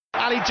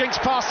Balotelli jinks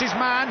past his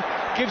man,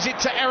 gives it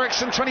to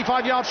Eriksson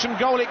 25 yards from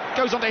goal. It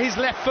goes onto his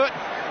left foot.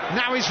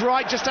 Now he's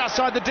right, just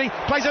outside the D.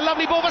 Plays a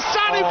lovely ball for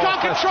Son, who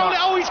can't control it.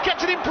 Oh, he's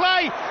kept it in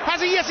play.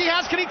 Has he? Yes, he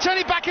has. Can he turn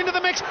it back into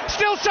the mix?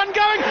 Still Son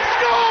going.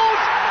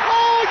 Scores!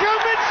 Oh,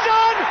 Heung-min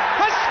Son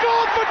has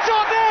scored for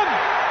Tottenham.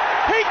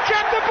 He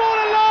kept the ball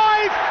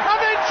alive and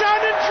then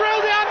turned and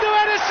drilled it under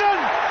Ederson.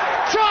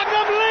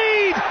 Tottenham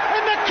lead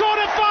in the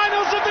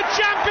quarter-finals of the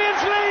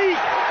Champions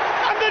League.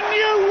 And the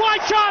new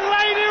White Hart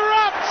Lane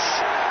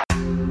erupts.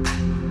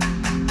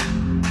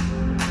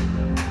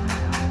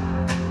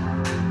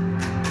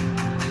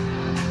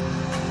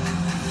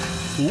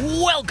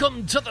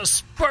 Welcome to the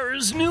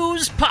Spurs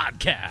News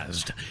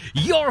Podcast,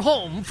 your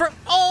home for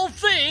all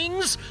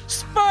things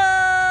Spurs.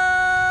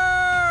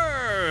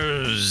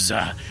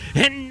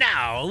 And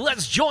now,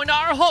 let's join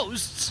our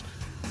hosts.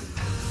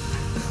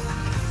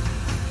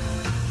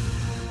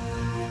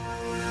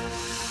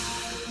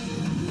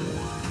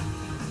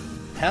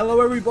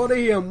 Hello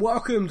everybody and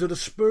welcome to the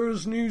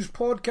Spurs News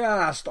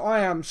Podcast.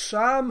 I am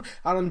Sam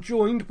and I'm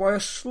joined by a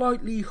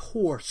slightly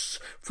hoarse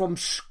from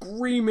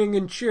screaming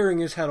and cheering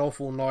his head off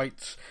all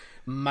night,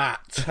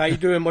 Matt. How you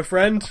doing, my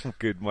friend? I'm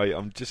good, mate.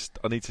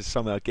 I need to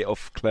somehow get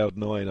off cloud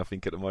nine, I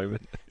think, at the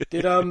moment.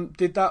 Did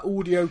that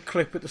audio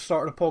clip at the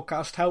start of the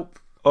podcast help?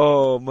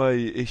 Oh,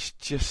 mate, it's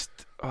just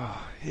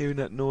hearing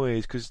that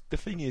noise. Because the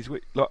thing is,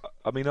 I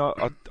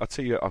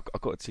tell you, I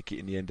got a ticket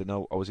in the end, and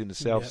I was in the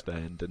south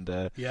stand, and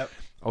I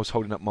was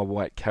holding up my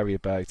white carrier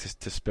bag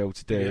to spell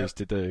to dare is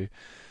to do.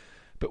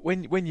 But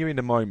when you're in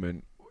the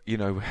moment, you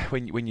know,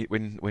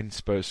 when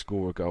Spurs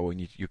score a goal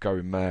and you're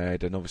going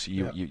mad, and obviously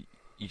you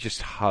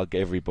just hug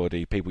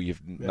everybody, people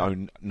you've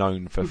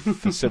known for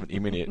 70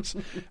 minutes,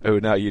 who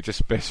are now you're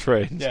just best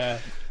friends. Yeah.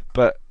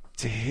 But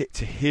to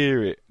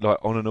hear it like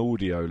on an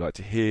audio, like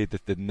to hear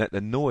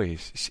the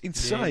noise, it's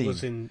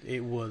insane.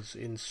 It was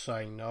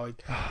insane.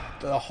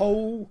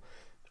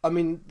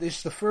 This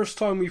is the first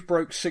time we've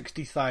broke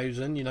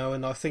 60,000, you know,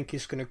 and I think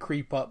it's going to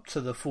creep up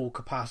to the full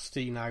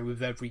capacity now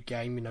with every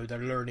game. You know, they're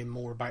learning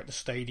more about the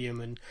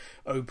stadium and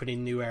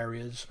opening new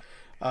areas.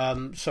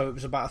 So it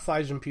was about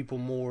 1,000 people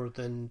more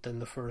than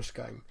the first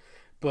game.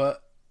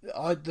 But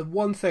the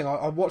one thing,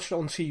 I watched it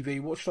on TV,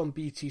 watched it on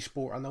BT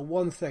Sport, and the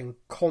one thing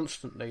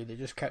constantly that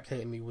just kept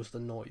hitting me was the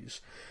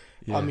noise.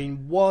 Yeah. I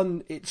mean,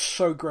 one, it's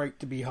so great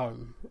to be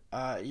home.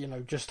 You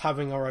know, just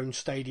having our own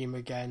stadium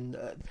again.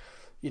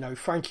 You know,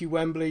 thank you,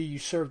 Wembley, you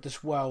served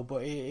us well,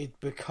 but it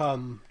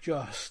become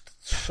just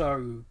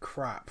so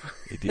crap.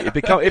 It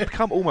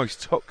become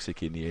almost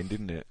toxic in the end,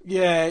 didn't it?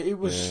 Yeah, it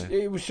was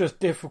just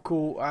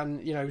difficult,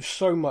 and, you know,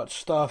 so much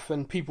stuff,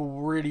 and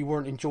people really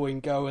weren't enjoying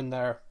going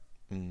there.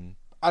 Mm.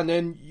 And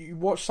then you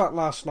watched that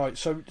last night,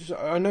 so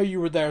I know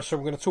you were there, so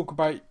we're going to talk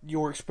about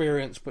your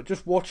experience, but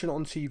just watching it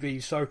on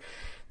TV, so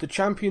the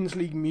Champions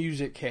League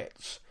music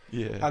hits.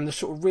 Yeah. And the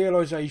sort of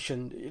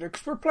realisation, you know,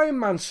 because we're playing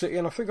Man City,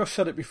 and I think I've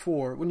said it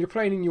before, when you're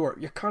playing in Europe,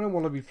 you kind of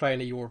want to be playing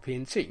a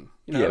European team.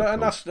 You know,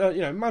 and that's, you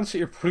know, Man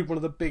City are probably one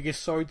of the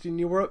biggest sides in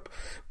Europe,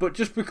 but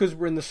just because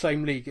we're in the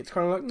same league, it's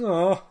kind of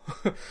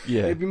like,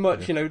 it'd be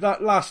much, you know,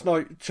 that last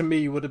night to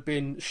me would have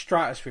been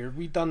stratosphere. If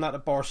we'd done that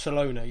at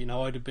Barcelona, you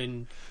know, I'd have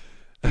been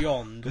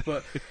beyond.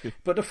 But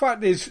the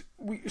fact is,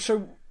 with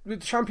the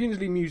Champions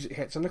League music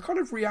hits, and the kind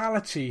of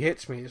reality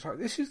hits me, it's like,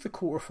 this is the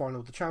quarterfinal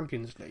of the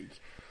Champions League.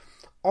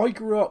 I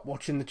grew up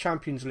watching the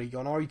Champions League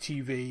on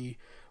ITV,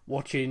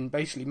 watching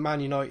basically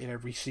Man United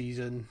every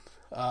season,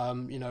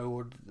 you know,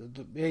 or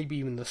maybe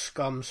even the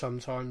Scum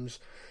sometimes,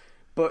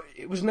 but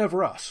it was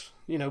never us.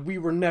 You know, we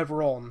were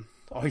never on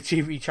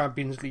ITV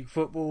Champions League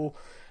football,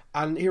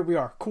 and here we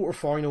are,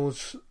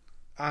 quarterfinals,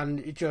 and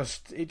it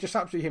just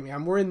absolutely hit me.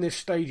 And we're in this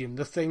stadium,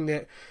 the thing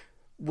that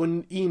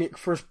when ENIC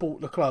first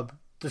bought the club,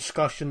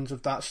 discussions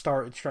of that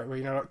started straight away,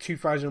 you know, like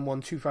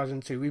 2001,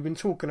 2002, we've been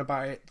talking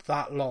about it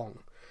that long.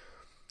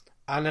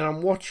 And then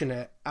I'm watching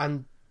it,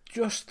 and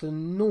just the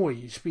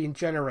noise being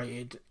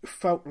generated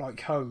felt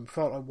like home,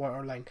 felt like White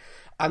Hart Lane.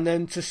 And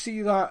then to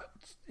see that,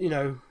 you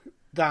know,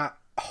 that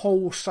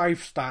whole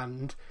South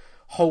Stand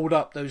hold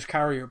up those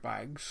carrier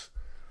bags,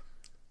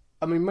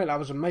 I mean, mate, that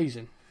was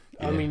amazing.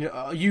 Yeah. I mean,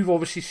 you've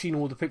obviously seen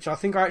all the pictures. I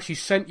think I actually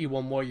sent you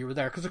one while you were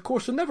there, because, of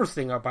course, another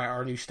thing about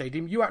our new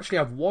stadium, you actually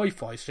have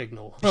Wi-Fi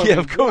signal. Yeah,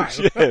 of course,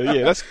 wow.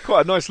 yeah. That's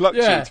quite a nice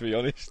luxury, to be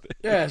honest.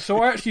 Yeah,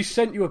 so I actually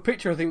sent you a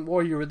picture, I think,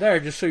 while you were there,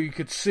 just so you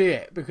could see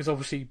it, because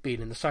obviously,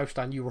 being in the South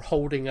Stand, you were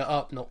holding it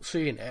up, not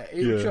seeing it.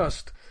 It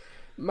just,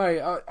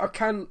 mate, I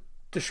can't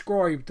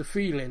describe the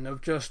feeling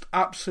of just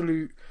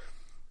absolute,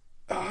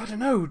 I don't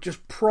know,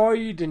 just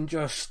pride, and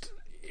just,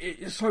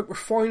 it's like we're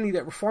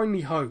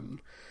finally home.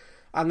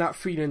 And that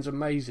feeling's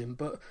amazing,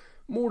 but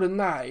more than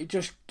that, it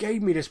just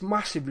gave me this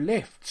massive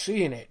lift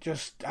seeing it,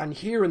 and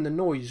hearing the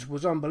noise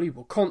was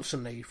unbelievable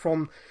constantly,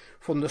 from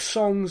the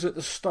songs at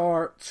the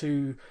start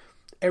to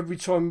every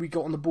time we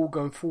got on the ball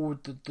going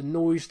forward, the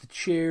noise, the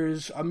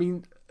cheers. I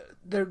mean,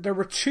 there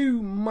were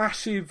two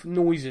massive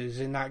noises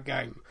in that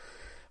game.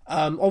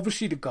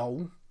 Obviously the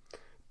goal,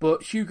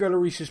 but Hugo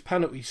Lloris's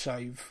penalty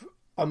save.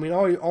 I mean,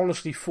 I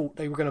honestly thought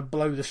they were going to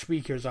blow the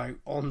speakers out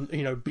on,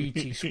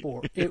 BT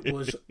Sport. It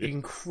was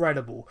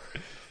incredible.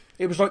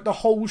 It was like the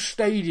whole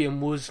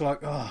stadium was like,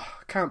 oh,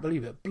 I can't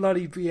believe it.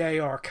 Bloody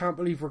VAR. Can't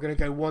believe we're going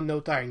to go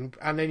 1-0 down.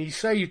 And then he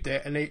saved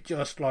it, and it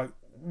just like,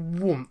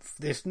 woomph.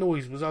 This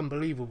noise was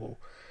unbelievable.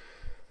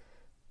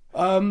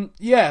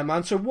 Yeah,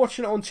 man. So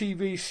watching it on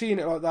TV, seeing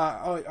it like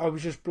that, I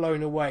was just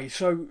blown away.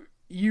 So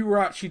you were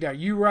actually there.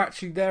 You were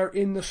actually there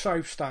in the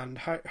South Stand.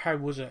 How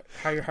was it?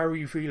 How are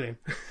you feeling?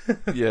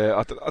 Yeah,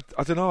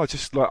 I don't know. I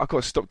just I got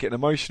to stop getting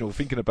emotional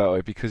thinking about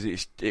it because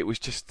it was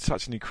just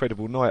such an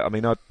incredible night. I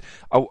mean, I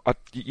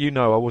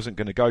wasn't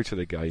going to go to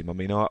the game. I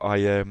mean,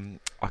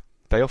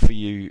 they offer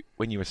you,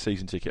 when you're a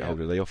season ticket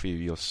holder, they offer you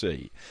your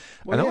seat.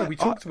 Well, and we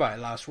talked about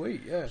it last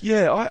week. Yeah.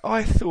 Yeah,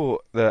 I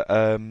thought that.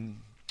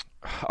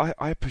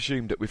 I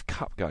presumed that with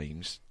cup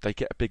games they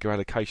get a bigger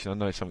allocation. I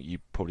know it's something you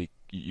probably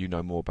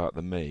know more about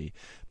than me,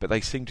 but they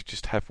seem to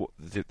just have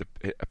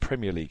a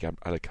Premier League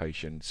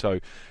allocation. So,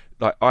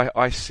 like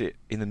I sit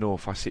in the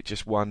north, I sit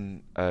just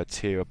one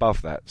tier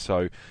above that.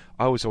 So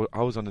I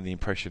was under the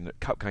impression that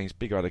cup games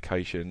bigger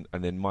allocation,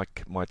 and then my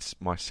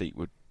seat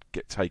would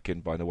get taken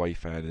by an away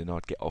fan, and then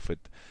I'd get offered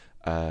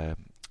like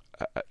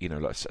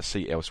a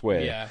seat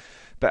elsewhere. Yeah.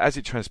 But as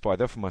it transpired,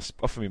 they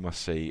offered me my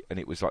seat, and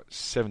it was like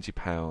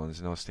 £70,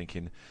 and I was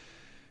thinking,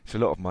 it's a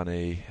lot of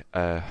money.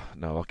 No,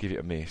 I'll give it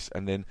a miss.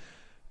 And then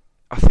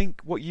I think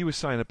what you were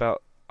saying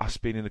about us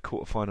being in the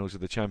quarterfinals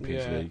of the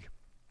Champions League,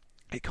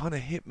 it kind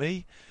of hit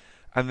me.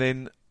 And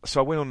then,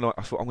 so I went online.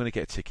 I thought, I'm going to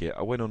get a ticket.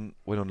 I went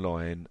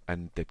online,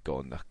 and they'd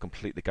gone.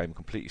 The game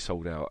completely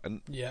sold out, and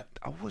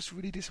I was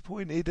really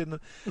disappointed. And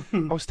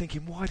I was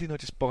thinking, why didn't I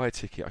just buy a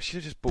ticket? I should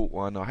have just bought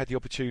one. I had the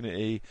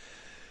opportunity.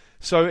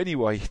 So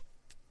anyway,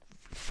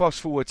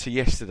 fast forward to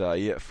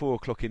yesterday at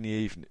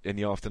 4:00 in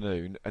the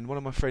afternoon, and one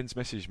of my friends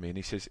messaged me and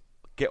he says,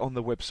 "Get on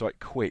the website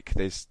quick!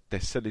 They're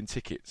selling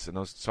tickets."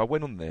 And so I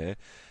went on there,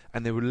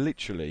 and there were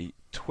literally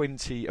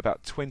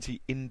about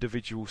 20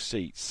 individual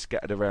seats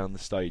scattered around the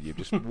stadium,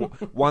 just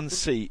one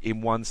seat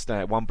in one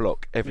stand, one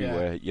block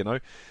everywhere.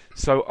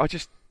 So I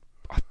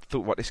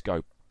thought, right, let's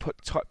go.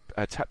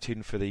 Tapped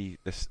in for the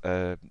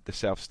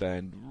south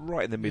stand,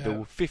 right in the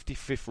middle,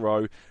 55th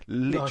row,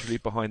 literally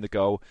behind the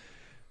goal.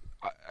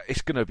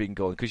 It's going to have been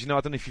gone because I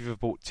don't know if you've ever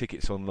bought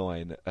tickets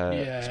online,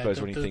 Spurs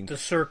or anything. The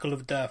circle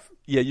of death.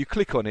 Yeah, you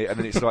click on it and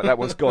then it's like that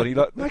one's gone. You're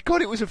like, my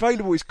God, it was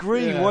available. It's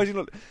green. Yeah. Why is it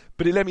not?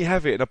 But it let me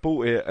have it and I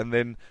bought it, and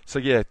then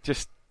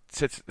just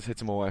said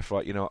to my wife,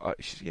 right,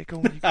 she's, go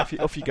on,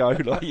 off you go.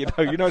 Like,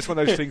 it's one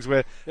of those things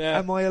where,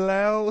 am I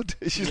allowed?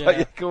 She's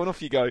like, go on,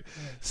 off you go.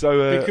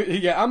 So,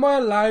 am I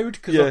allowed?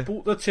 Because I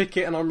bought the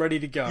ticket and I'm ready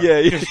to go.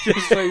 Yeah,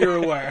 just so you're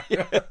aware.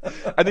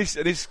 And this,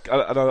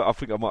 I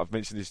think I might have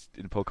mentioned this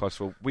in the podcast.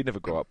 Well, we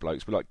never grow up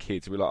blokes. We're like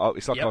kids. We're like,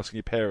 it's like asking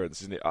your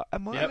parents, isn't it?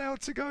 Am I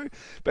allowed to go?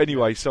 But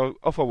anyway, so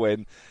off I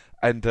went,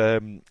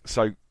 and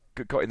so.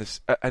 Got in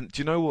this, and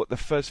do you know what? The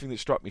first thing that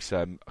struck me,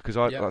 Sam, because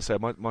like I say,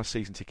 my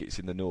season ticket's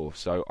in the north,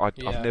 so I've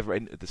never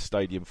entered the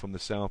stadium from the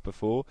south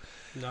before.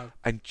 No,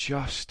 and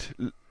just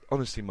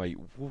honestly, mate,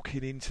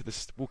 walking into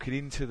the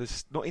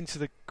not into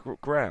the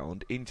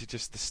ground, into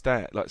just the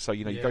stand. Like, so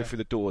you go through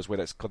the doors where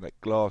that's got that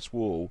glass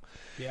wall.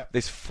 Yeah,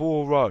 there's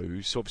 4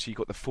 rows, so obviously you've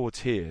got the 4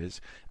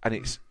 tiers, and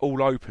it's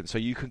all open, so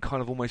you can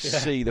kind of almost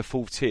see the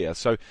 4th tier.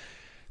 So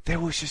there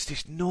was just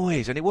this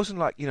noise, and it wasn't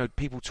like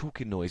people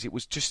talking noise. It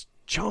was just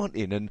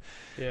chanting, and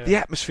the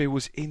atmosphere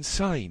was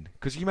insane.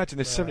 Because you imagine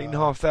there's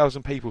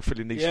 17,500 people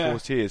filling these 4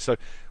 tiers, so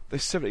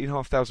there's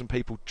 17,500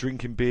 people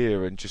drinking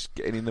beer and just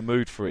getting in the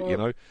mood for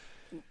it.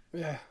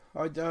 Yeah,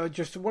 I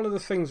just one of the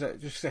things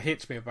that just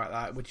hits me about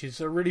that, which is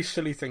a really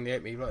silly thing that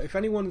hit me. Like, if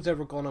anyone's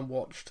ever gone and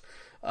watched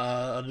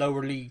a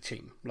lower league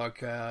team,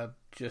 like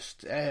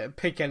just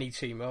pick any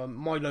team.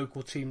 My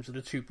local teams are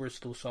the 2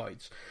 Bristol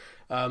sides.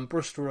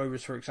 Bristol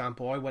Rovers, for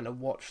example, I went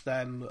and watched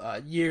them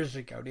years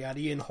ago. They had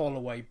Ian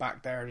Holloway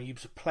back there, and he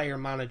was a player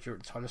manager at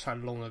the time. That's how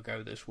long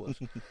ago this was.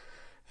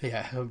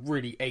 I'm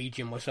really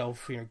aging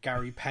myself,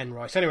 Gary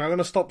Penrice. Anyway, I'm going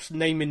to stop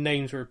naming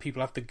names where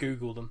people have to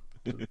Google them.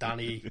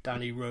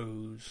 Danny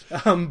Rose.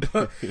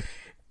 But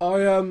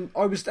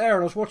I was there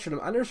and I was watching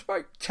them, and there's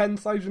about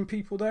 10,000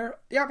 people there.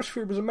 The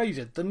atmosphere was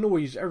amazing. The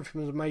noise,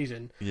 everything was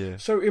amazing. Yeah.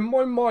 So in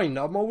my mind,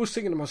 I'm always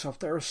thinking to myself,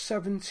 there are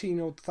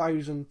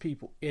 17,000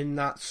 people in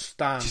that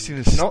stand. Just in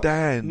a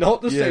stand.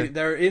 Not the stadium.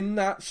 They're in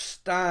that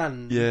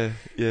stand. Yeah.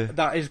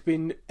 That has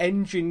been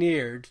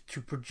engineered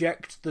to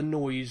project the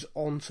noise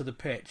onto the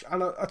pitch.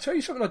 And I'll tell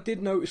you something I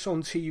did notice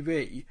on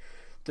TV.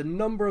 The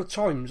number of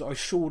times I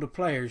saw the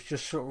players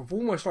just sort of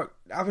almost like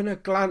having a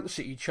glance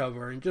at each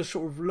other and just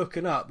sort of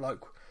looking up like,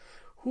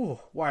 oh,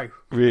 wow.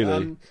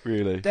 Really?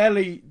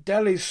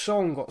 Dele's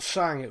song got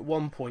sang at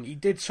one point. He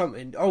did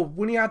something. Oh,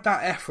 when he had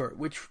that effort,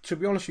 which, to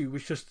be honest with you,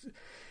 was just...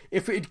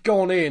 If it had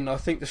gone in, I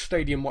think the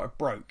stadium might have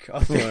broke.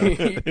 I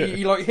think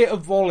he like hit a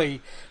volley.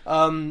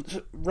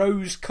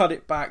 Rose cut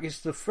it back.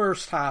 It's the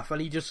first half,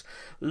 and he just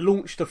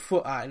launched a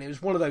foot at it. And it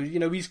was one of those,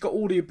 he's got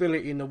all the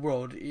ability in the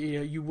world.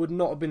 You would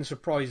not have been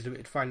surprised if it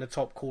had found the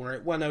top corner.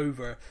 It went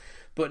over.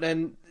 But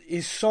then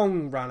his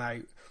song ran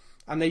out.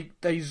 and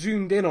they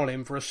zoomed in on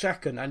him for a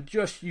second, and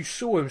just you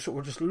saw him sort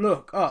of just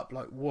look up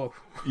like, whoa.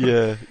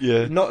 Yeah.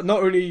 Not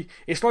only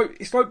it's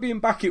like being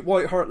back at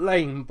White Hart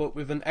Lane, but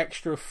with an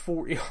extra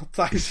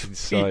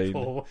 40,000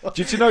 people.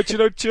 Do you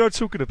know?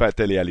 Talking about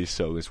Dele Alli's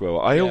song as well,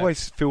 I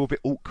always feel a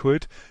bit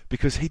awkward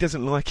because he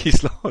doesn't like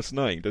his last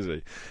name, does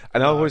he?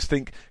 And I always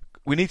think,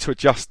 we need to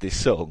adjust this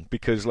song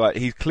because, like,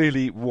 he's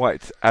clearly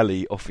wiped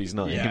Ali off his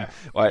name,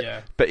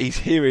 but he's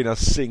hearing us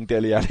sing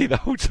Dele Alli the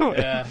whole time.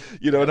 Yeah.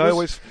 And I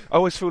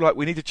always feel like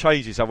we need to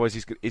change this. Otherwise,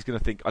 he's going to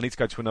think I need to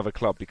go to another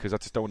club because I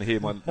just don't want to hear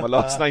my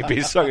last name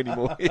being sung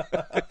anymore.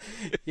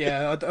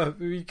 If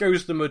he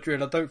goes to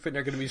Madrid, I don't think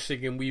they're going to be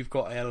singing "We've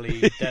Got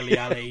Dele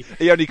Alli."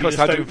 He only cost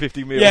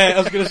 150 million. Yeah, I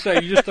was going to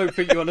say, you just don't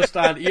think you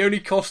understand. He only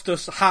cost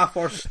us half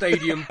our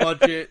stadium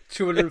budget,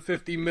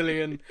 250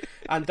 million,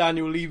 and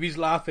Daniel Levy's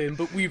laughing,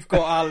 but we've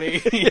got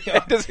Ali. It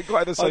doesn't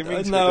quite have the same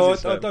meaning. No,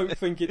 I don't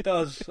think it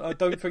does. I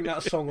don't think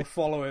that song will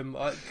follow him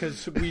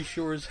because we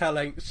sure as hell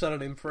ain't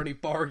selling him for any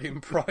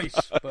bargain price.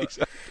 But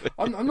exactly.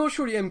 I'm not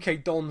sure the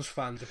MK Dons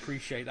fans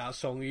appreciate that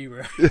song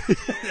either.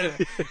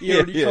 He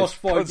only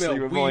cost $5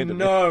 million. We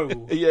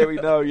know. Yeah, we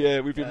know. Yeah,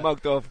 we've been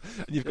mugged off,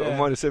 and you've got to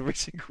remind us every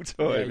single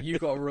time. Yeah,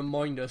 you've got to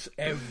remind us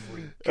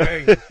every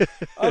game.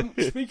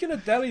 Speaking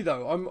of Dele,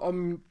 though,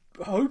 I'm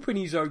hoping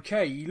he's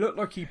okay. He looked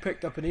like he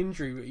picked up an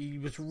injury. He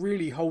was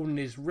really holding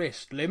his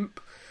wrist limp,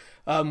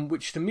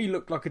 which to me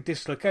looked like a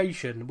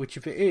dislocation, which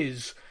if it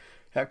is,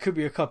 that could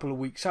be a couple of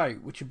weeks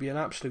out, which would be an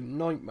absolute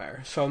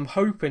nightmare. So I'm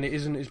hoping it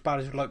isn't as bad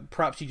as, like,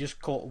 perhaps he just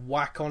caught a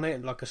whack on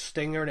it, like a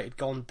stinger, and it had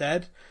gone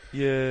dead.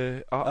 Yeah,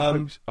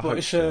 but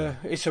it's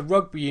a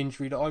rugby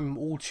injury that I'm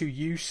all too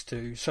used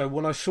to. So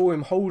when I saw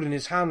him holding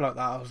his hand like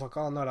that, I was like,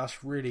 oh no,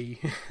 that's really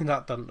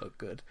that doesn't look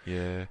good.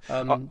 Yeah,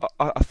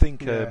 I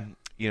think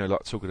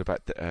like talking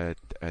about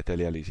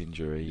Dele Alli's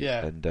injury,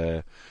 and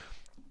there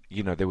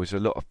was a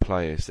lot of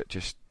players that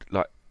just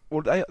like.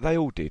 Well, they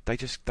all did.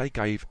 They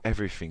gave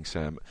everything,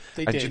 Sam.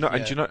 They did.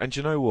 And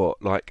you know what?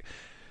 Like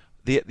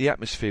the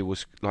atmosphere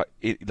was like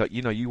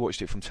you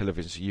watched it from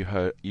television, so you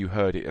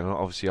heard it, and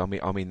obviously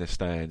I'm in the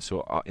stands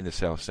or in the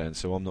south stand,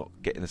 so I'm not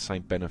getting the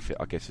same benefit,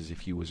 I guess, as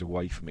if you was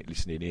away from it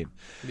listening in.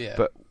 Yeah.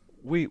 But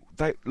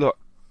they look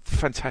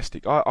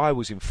fantastic. I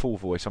was in full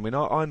voice. I mean,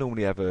 I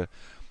normally have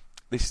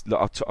this.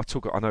 Like,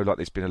 I know, like,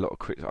 there's been a lot of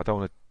criticism. I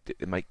don't want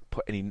to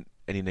put any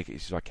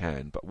negatives as I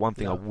can, but one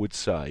thing I would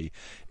say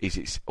is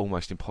it's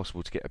almost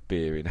impossible to get a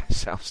beer in a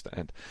south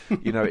stand.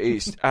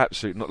 It's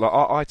absolutely not. Like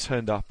I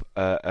turned up,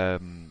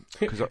 and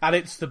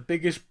it's the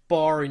biggest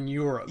bar in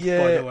Europe, by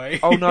the way.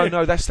 Oh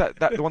no, that's that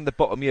the one at the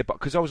bottom. Yeah, but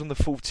because I was on the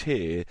full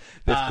tier,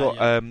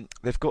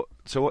 they've got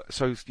so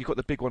you've got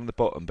the big one on the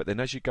bottom, but then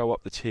as you go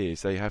up the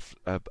tiers, they have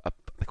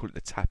they call it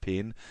the tap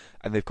in,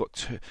 and they've got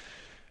two.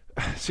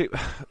 See,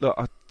 look,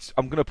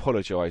 I'm going to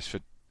apologise for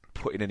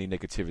putting any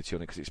negativity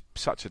on it because it's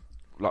such a.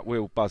 Like, we're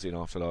all buzzing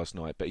after last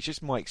night, but it's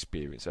just my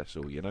experience, that's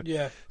all,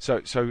 Yeah.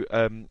 So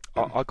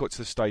I got to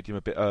the stadium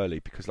a bit early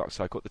because, like I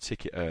say, I got the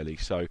ticket early,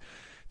 so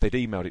they'd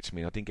emailed it to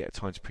me and I didn't get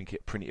time to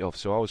print it off,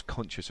 so I was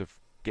conscious of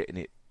getting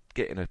a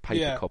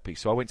paper copy,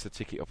 so I went to the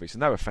ticket office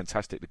and they were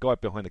fantastic. The guy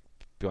behind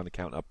the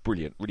counter,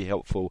 brilliant, really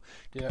helpful,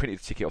 printed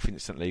the ticket off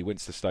instantly,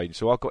 went to the stadium,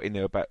 so I got in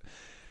there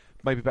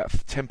maybe about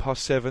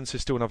 7:10, so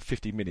still another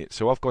 50 minutes,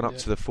 so I've gone up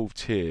to the fourth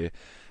tier,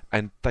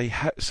 and they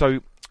had, so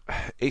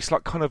it's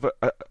like kind of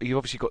you've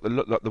obviously got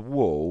the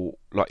wall,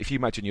 like if you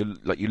imagine you're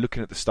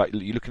looking at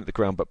you're looking at the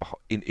ground, but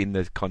in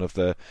the kind of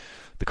the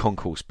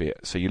concourse bit,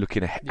 so you're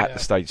looking at the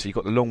stage, so you've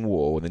got the long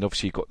wall, and then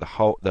obviously you've got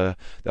the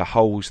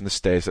holes and the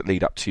stairs that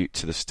lead up to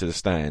the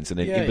stands, and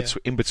then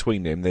in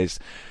between them there's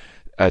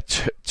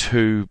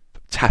two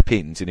tap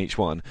ins in each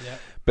one,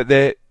 but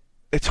they're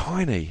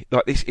tiny,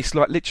 like this. It's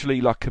like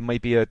literally like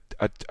maybe a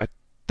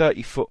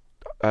 30-foot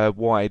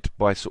wide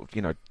by sort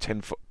of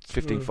 10 foot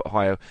 15 foot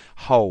high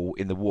hole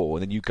in the wall,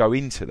 and then you go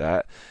into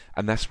that,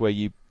 and that's where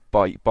you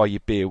buy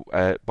your beer,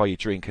 buy your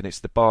drink, and it's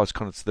the bars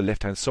kind of to the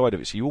left hand side of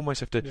it, so you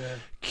almost have to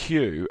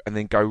queue and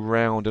then go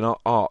round an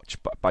arch,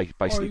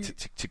 basically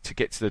to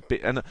get to the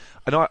bit. And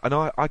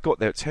I got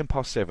there at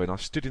 7:10. I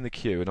stood in the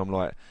queue, and I'm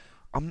like,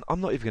 I'm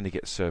not even going to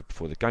get served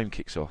before the game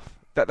kicks off.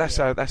 That's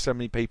how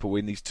many people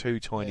in these two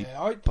tiny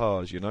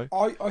bars,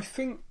 I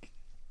think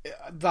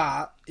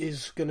that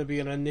is going to be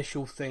an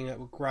initial thing that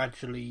will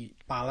gradually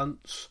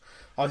balance.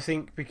 I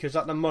think because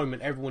at the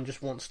moment everyone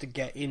just wants to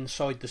get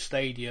inside the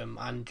stadium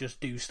and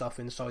just do stuff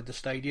inside the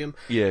stadium.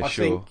 Yeah, I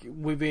think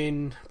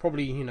within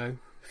probably a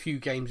few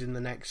games in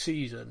the next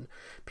season,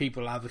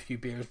 people have a few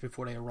beers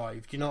before they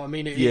arrive. Do you know what I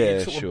mean?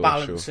 It sort of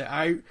balance it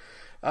out.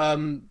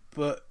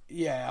 But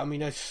yeah, I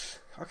mean, I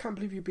can't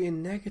believe you're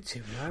being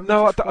negative, man.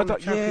 No, I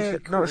don't. Yeah,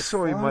 no,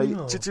 sorry,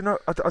 mate. Did you know?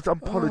 I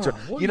apologise.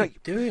 What are you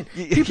doing?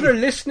 People are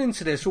listening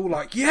to this, all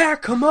like, "Yeah,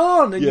 come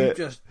on," and you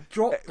just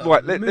dropped the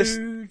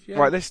mood.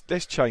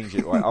 Let's change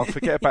it. Right, I'll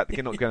forget about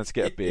not going to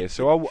get a beer.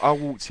 So I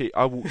walked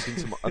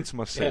into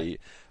my seat,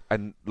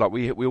 and like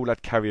we all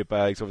had carrier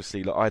bags.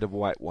 Obviously, like I had a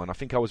white one. I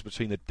think I was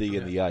between the D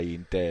and the A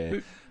in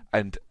Dare,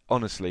 and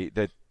honestly,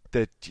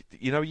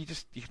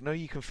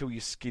 you can feel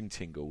your skin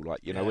tingle,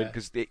 like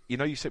because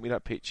you sent me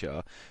that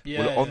picture.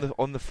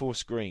 On the 4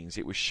 screens,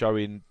 it was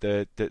showing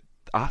the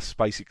us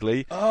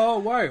basically. Oh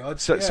wow!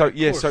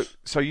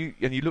 So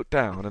you look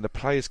down and the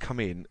players come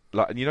in,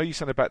 like, and you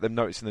said about them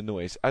noticing the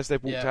noise as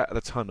they've walked out of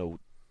the tunnel.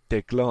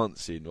 They're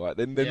glancing, right?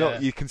 They're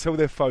not. You can tell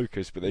they're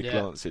focused, but they're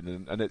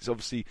glancing, and it's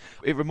obviously.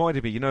 It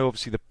reminded me,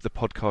 obviously the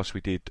podcast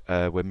we did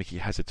where Mickey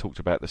Hazard talked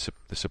about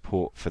the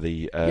support for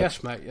the.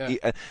 Yes, mate.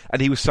 Yeah.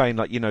 And he was saying,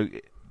 like,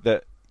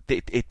 that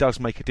it does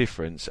make a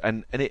difference,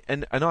 and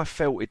I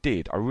felt it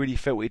did. I really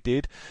felt it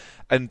did,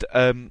 and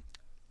I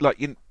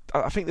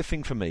think the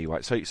thing for me,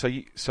 right?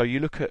 So you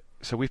look at,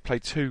 we've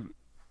played 2.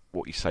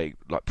 What you say,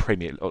 like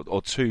Premier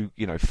or 2,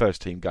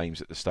 first team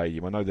games at the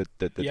stadium. I know that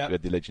the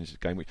Legends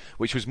game,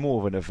 which was more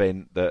of an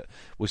event that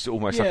was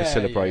almost like a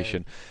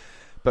celebration.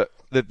 But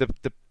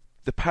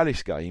the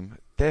Palace game,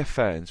 their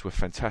fans were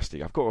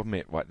fantastic. I've got to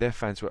admit, right, their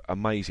fans were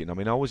amazing. I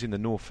mean, I was in the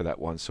north for that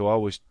one, so I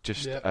was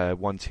just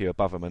one tier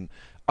above them, and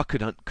I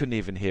couldn't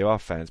even hear our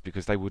fans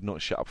because they would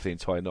not shut up for the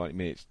entire 90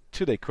 minutes.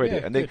 To their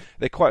credit, and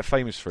they're quite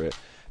famous for it.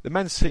 The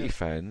Man City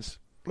fans,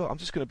 look, I'm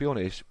just going to be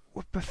honest,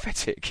 were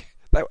pathetic.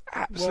 They were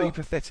absolutely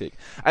pathetic,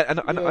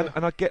 and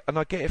I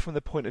get it from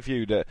the point of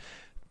view that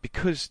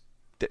because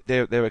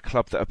they're a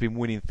club that have been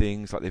winning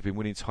things, like they've been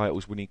winning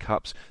titles, winning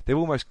cups. They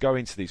almost go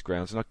into these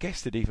grounds, and I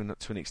guess they'd even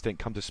to an extent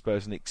come to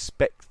Spurs and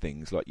expect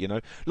things like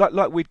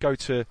like we'd go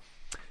to.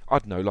 I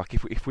don't know, like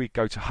if we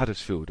go to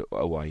Huddersfield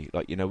away,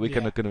 like we're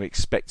going to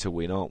expect to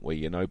win, aren't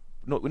we? We're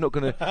not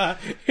going to.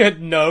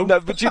 No,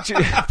 but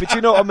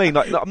you know what I mean?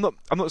 Like, I'm not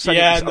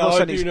saying. I'm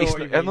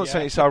not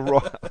saying it's our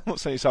right. I'm not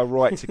saying it's our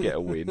right to get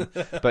a win,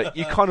 but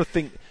you kind of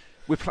think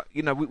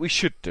we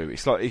should do.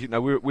 It's like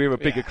we're a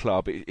bigger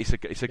club.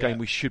 It's a game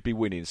we should be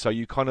winning. So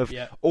you kind of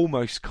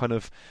almost kind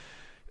of.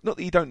 Not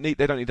that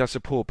they don't need our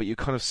support, but you're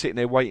kind of sitting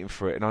there waiting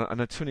for it.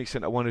 And to an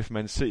extent, I wonder if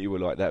Man City were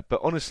like that. But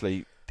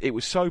honestly, they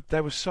were so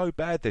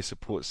bad, their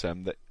support,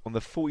 Sam, that on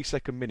the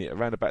 42nd minute,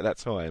 around about that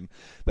time,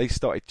 they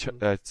started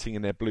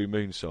singing their Blue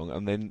Moon song,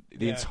 and then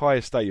the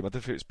entire stadium, I don't know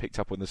if it was picked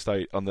up on the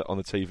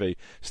TV,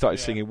 started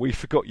singing "We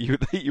Forgot You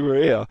That You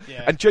Were Here,"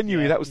 and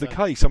genuinely that was the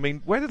case. I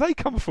mean, where did they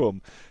come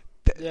from?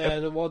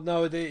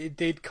 It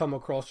did come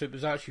across. It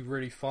was actually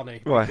really funny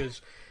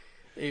because.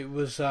 It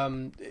was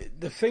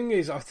the thing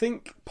is, I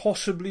think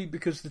possibly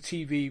because the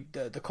TV,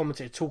 the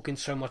commentator talking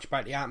so much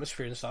about the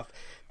atmosphere and stuff,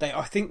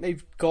 I think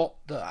they've got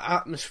the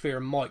atmosphere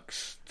and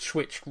mics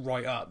switched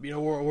right up,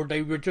 or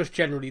they were just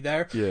generally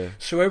there. Yeah.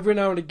 So every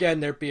now and again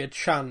there'd be a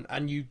chant,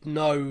 and you'd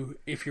know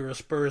if you're a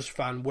Spurs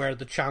fan where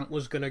the chant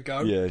was going to go.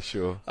 Yeah,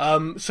 sure.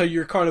 So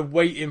you're kind of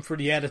waiting for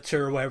the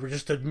editor or whatever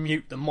just to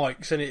mute the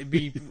mics, and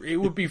it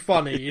would be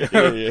funny,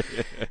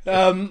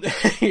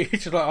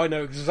 It's just like, I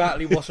know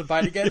exactly what's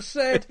about to get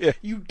said. Yeah.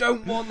 You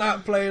don't want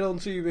that playing on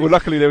TV. Well,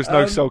 luckily there was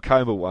no Sol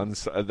Campbell ones,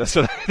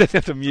 so they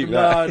have to mute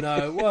that.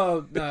 No.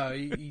 Well, no,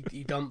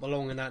 he don't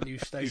belong in that new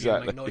stadium.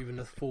 Exactly. Like, not even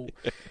a thought.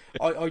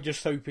 I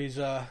just hope his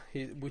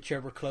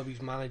whichever club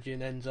he's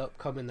managing ends up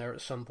coming there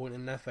at some point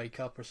in an FA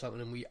Cup or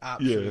something, and we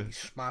absolutely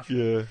smash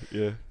him.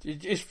 Yeah.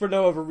 It's for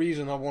no other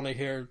reason I want to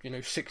hear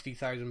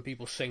 60,000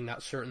 people sing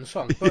that certain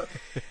song. But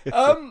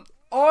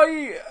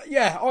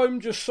I'm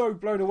just so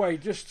blown away.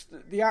 Just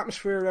the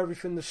atmosphere,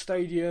 everything, the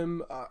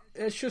stadium.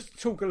 Let's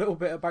just talk a little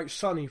bit about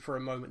Sonny for a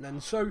moment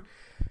then. So,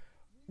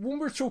 when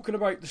we're talking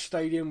about the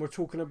stadium, we're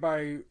talking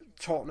about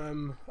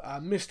Tottenham.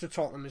 Mr.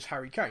 Tottenham is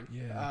Harry Kane.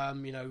 Yeah.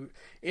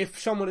 If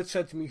someone had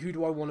said to me, who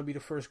do I want to be the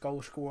first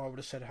goal scorer, I would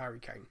have said Harry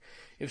Kane.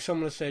 If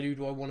someone had said, who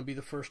do I want to be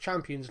the first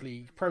Champions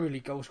League, Premier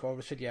League goal scorer, I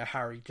would have said,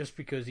 Harry, just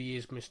because he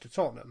is Mr.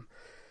 Tottenham.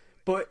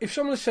 But if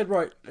someone had said,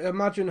 right,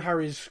 imagine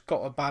Harry's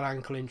got a bad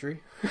ankle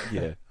injury,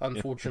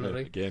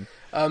 unfortunately. Again.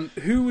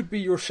 Who would be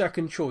your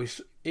second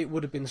choice? It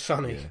would have been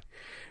Sonny. Yeah.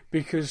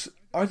 Because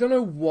I don't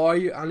know why,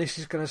 and this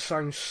is going to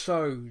sound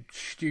so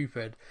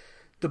stupid,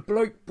 the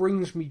bloke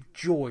brings me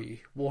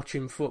joy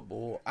watching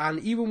football, and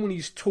even when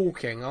he's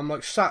talking, I'm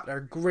like sat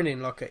there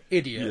grinning like an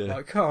idiot.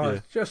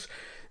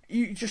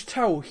 You just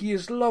tell he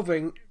is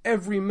loving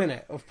every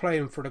minute of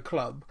playing for the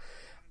club.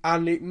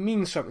 And it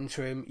means something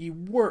to him. He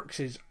works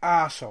his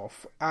ass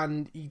off,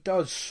 and he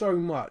does so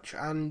much.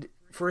 And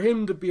for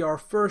him to be our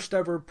first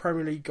ever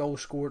Premier League goal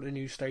scorer at the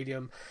new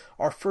stadium,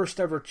 our first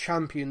ever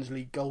Champions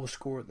League goal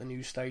scorer at the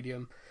new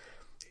stadium,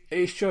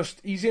 it's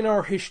just, he's in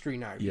our history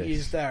now. Yes. He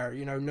is there,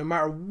 no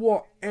matter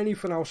what,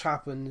 anything else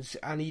happens,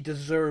 and he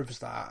deserves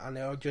that. And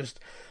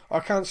I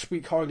can't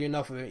speak highly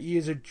enough of it. He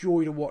is a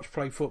joy to watch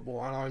play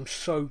football, and I'm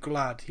so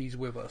glad he's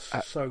with us.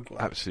 So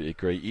glad. Absolutely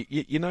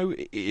agree.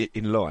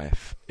 In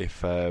life,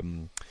 if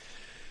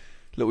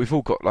look, we've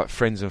all got like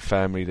friends and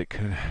family that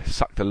can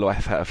suck the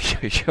life out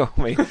of you. You know what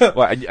I mean?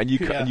 Right, and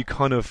you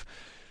kind of.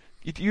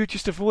 You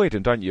just avoid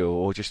them, don't you,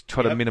 or just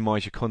try to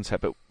minimise your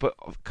contact. But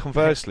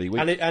conversely,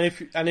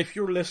 if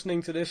you're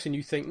listening to this and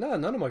you think, no,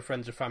 none of my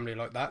friends or family are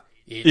like that,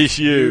 it's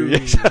you.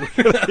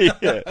 Exactly.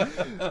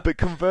 But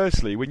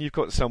conversely, when you've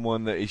got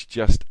someone that is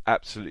just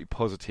absolutely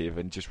positive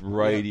and just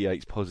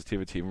radiates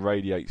positivity and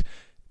radiates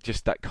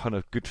just that kind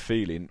of good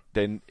feeling,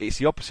 then it's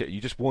the opposite.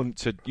 You just want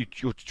to,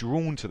 you're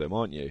drawn to them,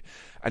 aren't you?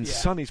 And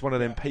Sonny's one of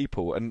them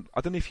people. And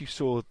I don't know if you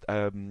saw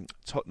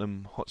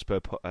Tottenham Hotspur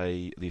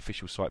the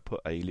official site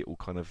put a little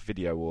kind of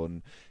video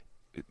on.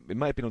 It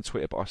may have been on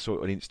Twitter, but I saw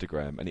it on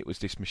Instagram, and it was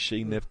this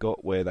machine they've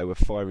got where they were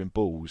firing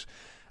balls.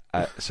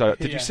 So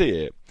did you see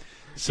it?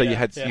 So you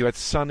had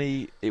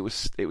Sonny. It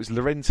was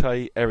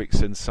Llorente,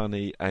 Eriksson,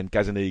 Sonny, and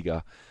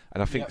Gazzaniga.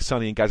 And I think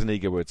Sonny and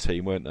Gazzaniga were a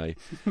team, weren't they?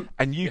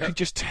 And you could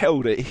just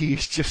tell that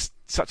he's just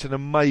such an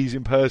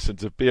amazing person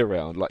to be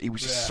around. Like, he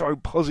was just so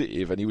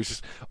positive, and he was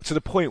just to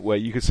the point where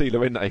you could see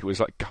Llorente was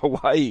like, "Go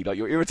away! Like,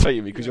 you're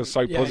irritating me because you're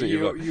so positive."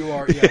 You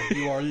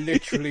are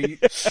literally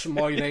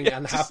smiling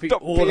and happy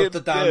all of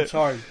the damn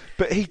time.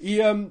 But he's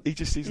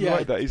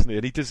like that, isn't he?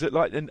 And he does it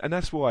like, and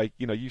that's why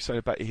you say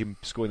about him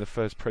scoring the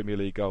first Premier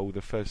League goal,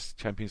 the first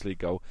Champions League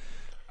goal.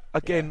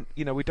 Again,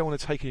 we don't want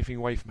to take anything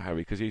away from Harry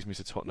because he's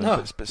Mr.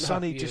 Tottenham. But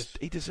Sonny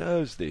he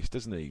deserves this,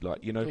 doesn't he? Like,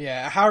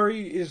 Yeah,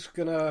 Harry is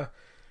gonna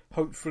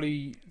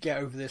hopefully get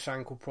over this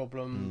ankle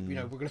problem.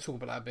 We're going to talk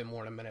about that a bit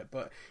more in a minute,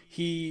 but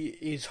he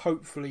is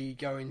hopefully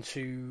going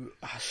to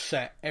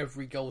set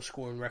every goal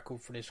scoring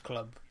record for this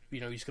club.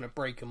 He's going to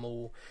break them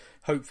all.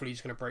 Hopefully he's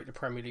going to break the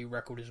Premier League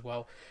record as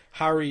well.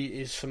 Harry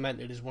is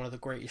cemented as one of the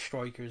greatest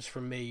strikers for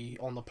me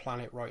on the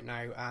planet right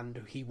now,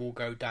 and he will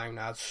go down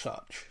as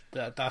such.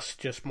 That's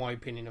just my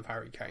opinion of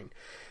Harry Kane.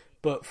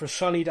 But for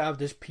Sonny to have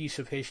this piece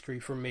of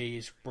history for me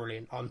is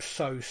brilliant. I'm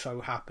so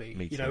happy.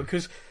 Me too.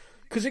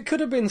 Because it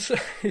could have been, and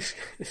this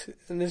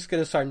is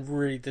going to sound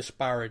really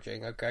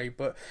disparaging, okay,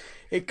 but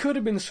it could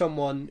have been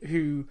someone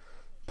who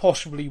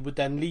possibly would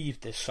then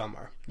leave this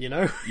summer,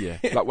 Yeah,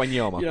 like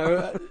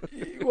Wanyama.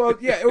 Or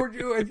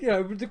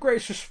with the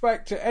greatest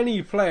respect to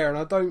any player, and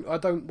I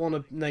don't want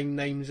to name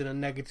names in a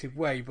negative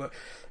way, but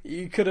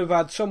you could have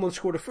had someone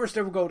score the first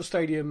ever goal at the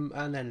stadium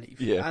and then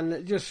leave. Yeah. And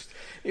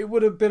it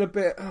would have been a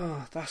bit,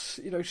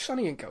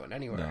 Sonny ain't going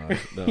anywhere.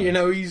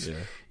 No.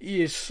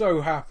 He is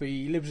so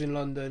happy. He lives in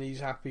London.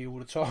 He's happy all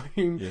the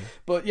time. Yeah.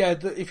 But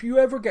if you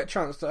ever get a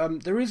chance,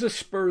 there is a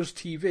Spurs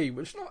TV,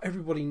 which not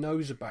everybody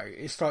knows about.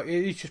 It's like,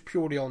 it is just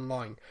purely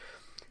online.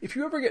 If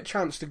you ever get a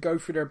chance to go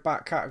through their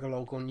back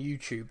catalogue on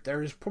YouTube,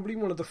 there is probably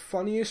one of the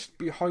funniest,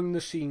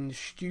 behind-the-scenes,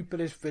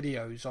 stupidest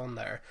videos on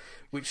there,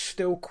 which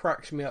still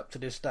cracks me up to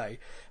this day.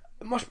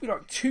 It must be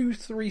like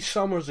 2-3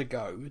 summers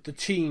ago, the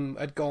team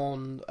had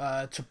gone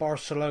to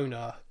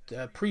Barcelona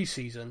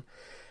pre-season,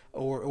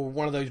 or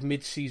one of those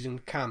mid-season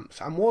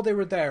camps, and while they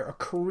were there, a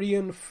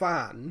Korean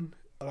fan,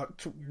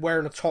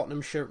 wearing a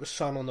Tottenham shirt with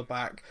sun on the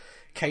back,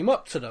 came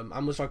up to them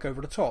and was like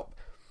over the top.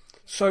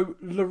 So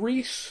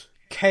Lloris,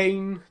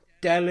 Kane,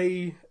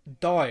 Dele,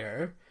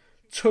 Dyer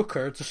took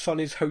her to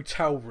Sonny's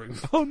hotel room.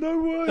 Oh,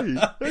 no way!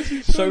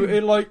 So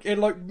in like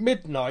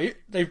midnight,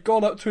 they've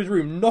gone up to his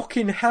room,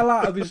 knocking hell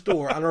out of his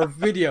door, and are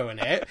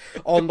videoing it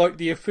on like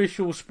the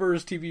official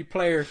Spurs TV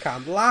player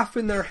cam,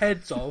 laughing their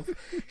heads off.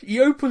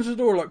 He opens the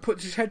door,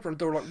 puts his head around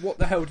the door, what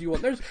the hell do you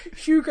want? There's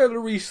Hugo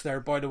Lloris there,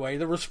 by the way,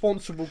 the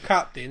responsible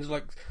captain.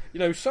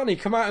 It's Sonny,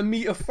 come out and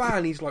meet a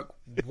fan. He's like,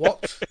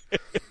 what?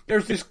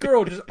 There's this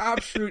girl just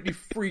absolutely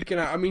freaking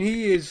out. I mean,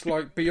 he is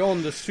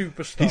beyond a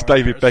superstar. He's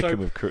David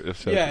Beckham of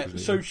himself. Yeah,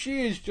 so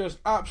she is just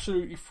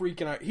absolutely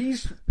freaking out.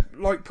 He's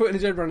putting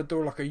his head around the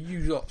door are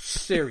you lot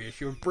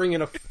serious? You're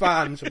bringing a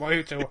fan to my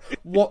hotel?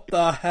 What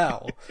the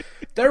hell?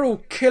 They're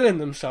all killing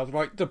themselves,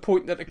 the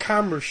point that the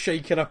camera's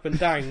shaking up and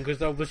down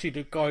because obviously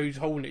the guy who's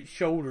holding its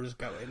shoulders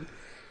going.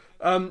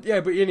 But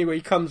anyway,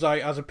 he comes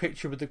out, has a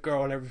picture with the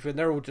girl and everything.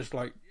 They're all just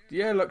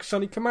look,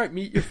 Sonny, come out,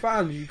 meet your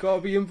fans. You got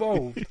to be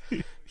involved.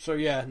 So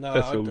I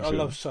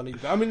love Sonny.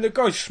 I mean, the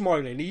guy's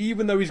smiling.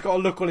 Even though he's got a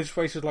look on his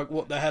face is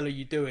what the hell are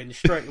you doing?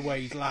 Straight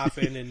away he's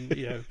laughing,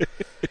 and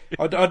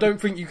I don't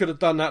think you could have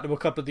done that to a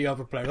couple of the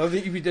other players. I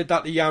think if you did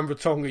that to Jan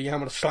Vertonghen, Jan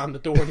would have slammed the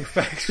door in your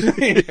face.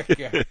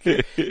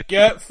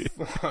 Get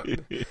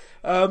fucked.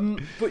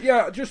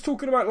 But just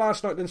talking about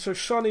last night then. So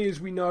Sonny, as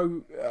we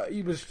know,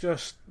 he was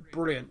just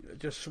brilliant.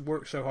 Just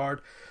worked so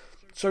hard.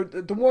 So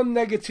the one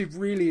negative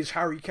really is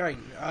Harry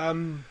Kane.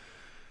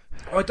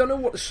 I don't know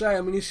what to say.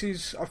 I mean,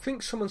 I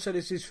think someone said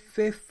it's his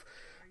 5th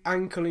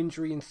ankle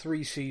injury in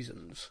 3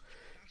 seasons.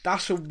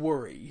 That's a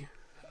worry.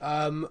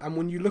 And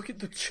when you look at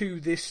the 2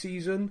 this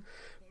season,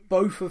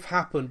 both have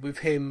happened with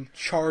him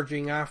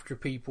charging after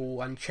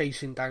people and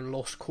chasing down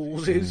lost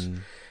causes.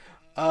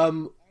 I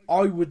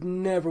would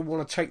never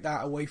want to take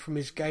that away from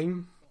his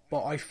game,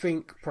 but I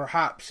think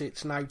perhaps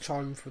it's now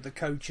time for the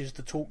coaches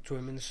to talk to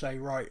him and say,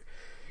 right,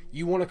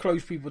 you want to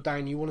close people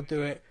down, you want to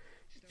do it,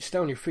 stay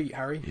on your feet,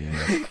 Harry.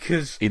 Yeah.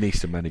 He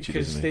needs to manage it,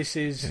 because this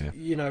is,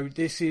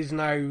 this is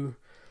now,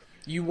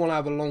 you want to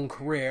have a long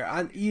career,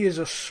 and he is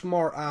a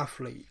smart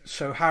athlete,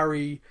 so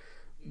Harry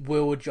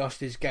will adjust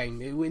his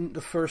game. It wasn't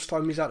the first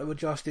time he's had to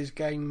adjust his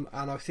game,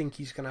 and I think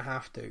he's going to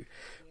have to.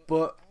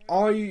 But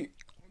I'm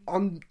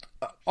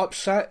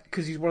upset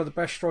because he's one of the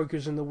best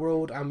strikers in the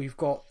world, and we've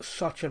got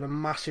such a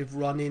massive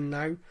run in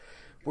now.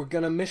 We're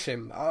going to miss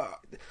him.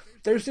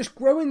 There's this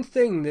growing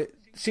thing that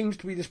seems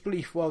to be this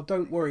belief, well,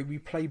 don't worry, we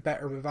play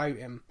better without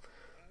him.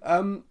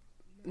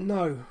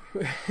 No.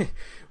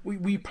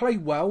 we play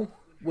well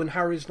when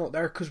Harry's not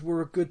there because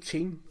we're a good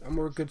team and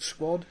we're a good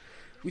squad.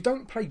 We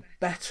don't play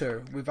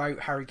better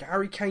without Harry.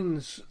 Harry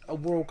Kane's a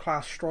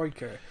world-class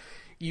striker.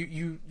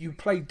 You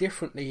play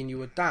differently and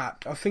you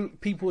adapt. I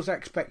think people's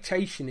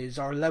expectation is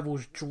our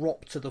levels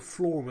drop to the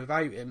floor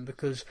without him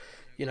because,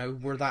 you know,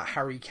 we're that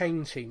Harry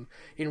Kane team.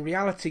 In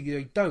reality,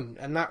 they don't,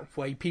 and that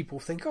way people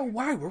think, oh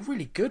wow, we're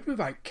really good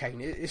without Kane.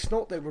 It's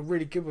not that we're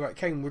really good without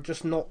Kane, we're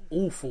just not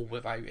awful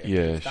without him. Yeah,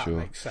 if that sure.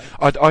 Makes sense.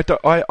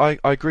 I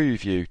agree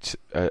with you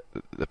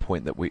the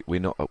point that we're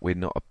not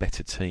a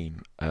better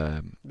team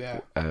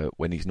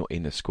when he's not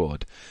in the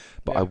squad.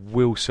 But I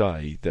will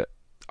say that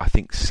I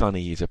think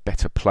Sonny is a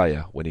better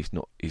player when he's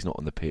not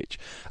on the pitch,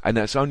 and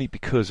that's only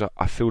because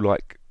I feel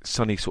like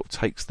Sonny sort of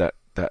takes that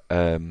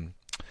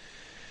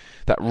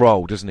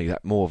role, doesn't he?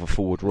 That more of a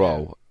forward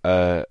role,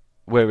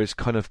 whereas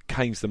kind of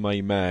Kane's the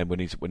main man when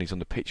he's on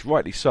the pitch,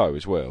 rightly so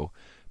as well.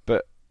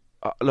 But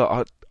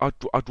look,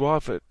 I'd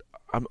rather.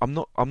 I'm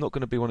not going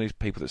to be one of these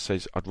people that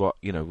says I'd rather.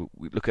 You know,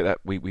 we look at that.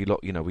 We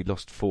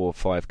lost 4 or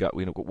 5.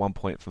 We got 1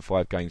 point from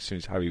 5 games as soon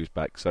as Harry was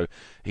back, so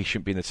he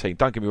shouldn't be in the team.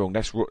 Don't get me wrong.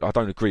 I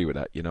don't agree with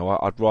that. You know,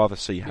 I'd rather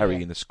see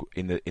Harry in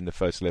the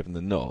first 11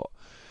 than not.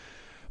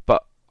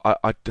 But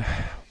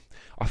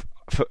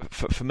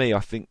for me,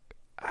 I think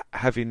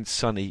having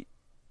Sonny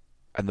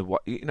and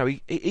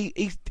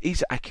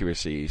his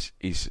accuracy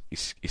is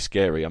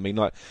scary. I mean,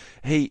 like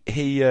he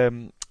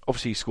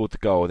obviously he scored the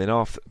goal, and then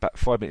about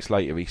 5 minutes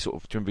later he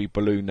sort of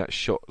ballooned that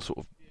shot sort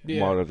of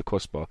mile over the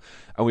crossbar,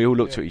 and we all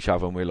looked at each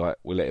other and we're like,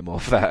 we'll let him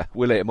off that.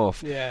 We'll let him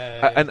off.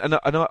 And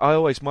I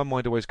always, my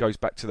mind always goes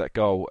back to that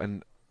goal,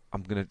 and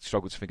I'm going to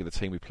struggle to think of the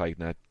team we played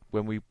now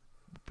when we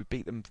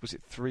beat them. Was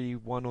it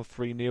 3-1 or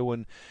 3-0?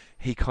 And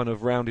he kind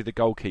of rounded the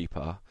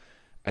goalkeeper.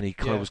 And he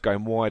kind of was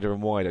going wider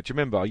and wider. Do you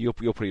remember? You'll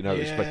probably know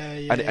this, but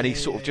and he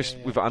sort of just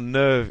with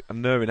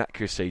unnerving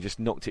accuracy just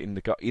knocked it in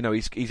the gut. You know,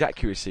 his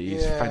accuracy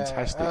is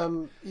fantastic.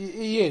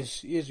 He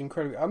is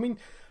incredible. I mean,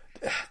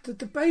 the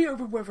debate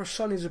over whether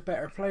Son is a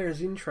better player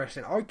is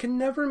interesting. I can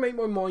never make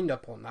my mind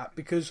up on that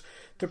because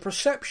the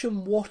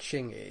perception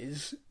watching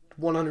is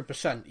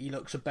 100% he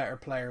looks a better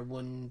player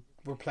when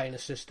we're playing a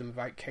system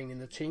without Kane in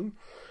the team.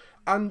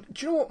 And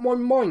do you know what my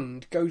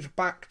mind goes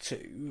back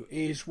to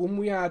is when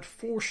we had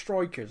 4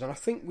 strikers, and I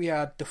think we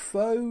had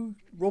Defoe,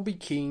 Robbie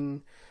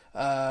Keane,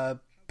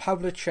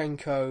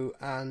 Pavlyuchenko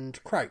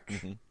and Crouch.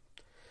 Mm-hmm.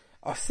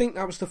 I think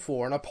that was the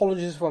 4, and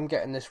apologies if I'm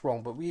getting this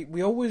wrong, but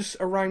we always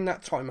around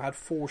that time had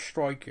 4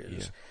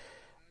 strikers.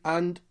 Yeah.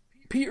 And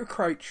Peter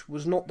Crouch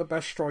was not the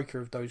best striker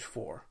of those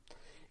 4.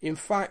 In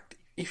fact,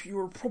 if you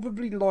were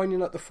probably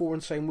lining up the 4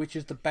 and saying which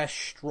is the best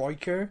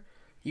striker,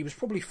 he was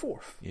probably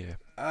 4th. Yeah.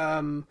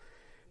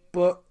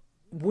 But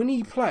when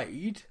he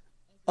played,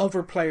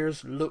 other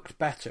players looked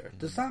better.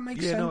 Does that make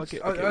sense? No, I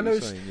get what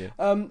you're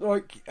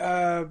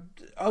saying,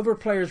 other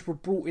players were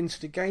brought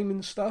into the game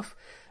and stuff.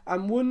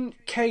 And when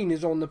Kane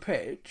is on the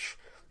pitch,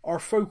 our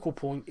focal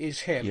point is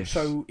him. Yes.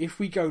 So if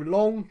we go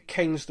long,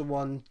 Kane's the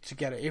one to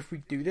get it. If we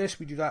do this,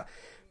 we do that.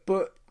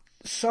 But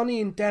Sonny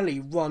and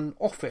Dele run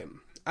off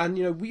him. And,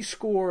 you know, we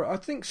score, I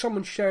think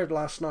someone shared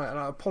last night, and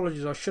I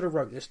apologise, I should have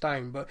wrote this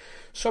down, but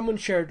someone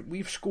shared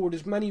we've scored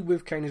as many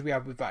with Kane as we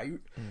have without,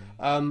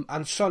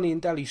 and Sonny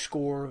and Dele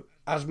score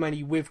as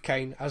many with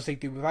Kane as they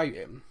do without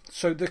him.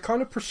 So the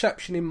kind of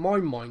perception in my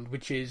mind,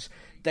 which is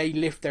they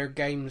lift their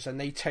games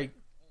and they take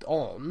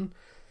on,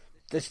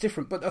 that's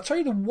different. But I'll tell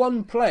you the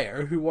one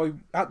player who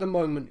at the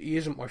moment, he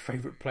isn't my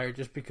favourite player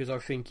just because I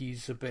think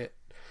he's a bit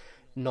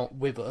not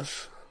with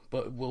us,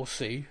 but we'll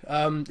see,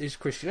 is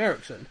Christian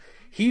Eriksen.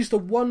 He's the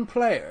one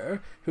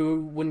player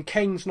who, when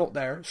Kane's not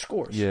there,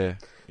 scores. Yeah.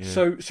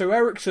 So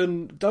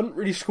Eriksen doesn't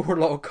really score a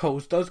lot of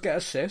goals, does get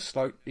assists.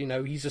 Like, you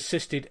know, he's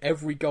assisted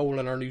every goal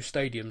in our new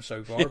stadium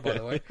so far, by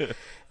the way.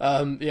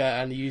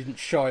 And he isn't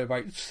shy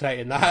about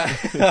saying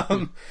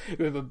that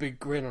with a big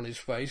grin on his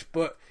face.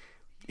 But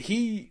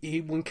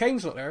he when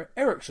Kane's not there,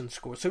 Eriksen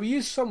scores. So he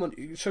is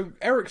someone. So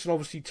Eriksen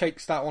obviously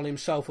takes that on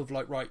himself of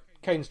like, right,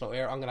 Kane's not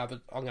here, I'm gonna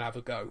have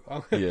a go.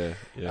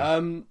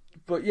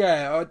 But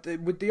yeah,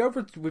 with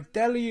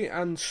Dele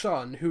and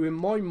Son, who in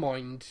my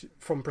mind,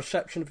 from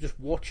perception of just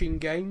watching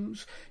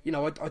games, you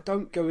know, I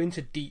don't go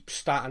into deep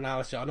stat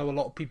analysis. I know a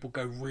lot of people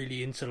go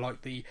really into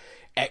like the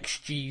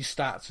XG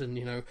stats and,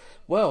 you know,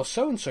 well,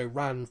 so-and-so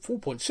ran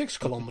 4.6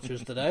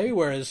 kilometres today,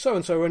 whereas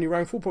so-and-so only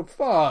ran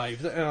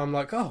 4.5. And I'm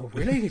like, oh,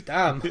 really?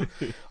 Damn.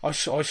 I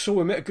saw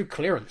him at a good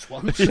clearance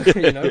once,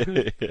 you know,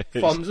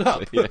 thumbs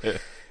up.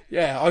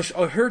 Yeah,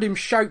 I heard him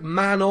shout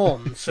 "man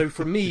on," so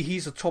for me,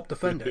 he's a top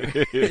defender.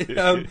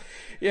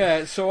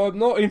 So I'm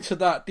not into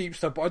that deep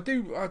stuff, but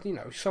you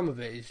know, some of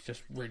it is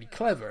just really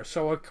clever.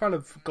 So I kind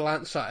of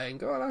glance at it and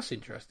go, "Oh, that's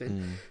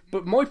interesting."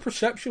 But my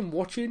perception,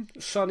 watching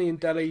Sonny and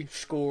Dele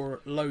score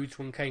loads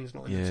when Kane's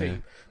not in the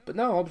team, but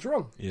no, I was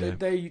wrong. Yeah.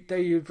 They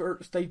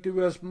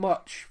do as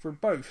much for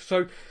both.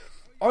 So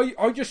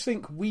I just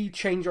think we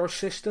change our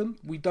system.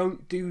 We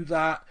don't do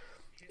that.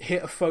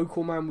 Hit a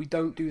focal man, we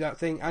don't do that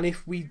thing. And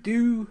if we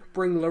do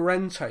bring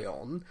Llorente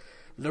on,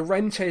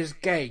 Llorente's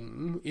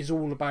game is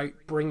all about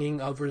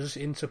bringing others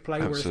into play,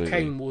 whereas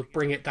Kane will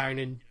bring it down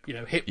and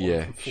hit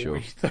one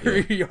from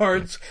 30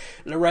 yards.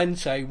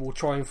 Llorente will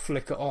try and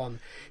flick it on.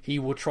 He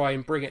will try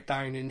and bring it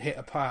down and hit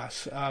a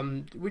pass,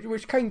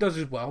 which Kane does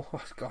as well.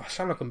 Oh, God, I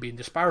sound like I'm being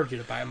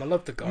disparaging about him. I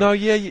love the guy. No,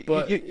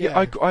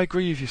 I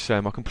agree with you,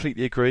 Sam. I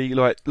completely agree.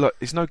 Like,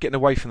 there's no getting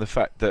away from the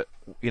fact that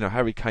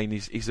Harry Kane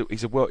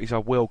is a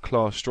world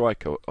class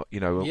striker.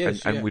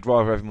 And we'd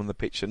rather have him on the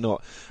pitch than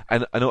not.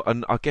 And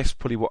I guess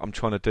probably what I'm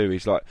trying to do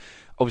is, like,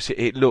 obviously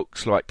it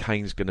looks like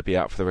Kane's going to be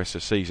out for the rest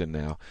of the season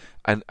now,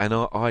 and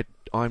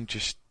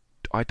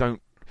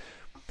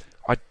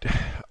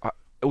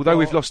although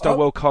we've lost our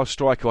world class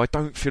striker, I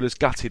don't feel as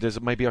gutted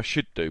as maybe I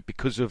should do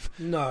because of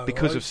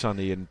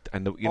Sonny and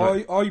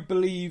I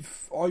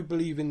believe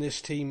in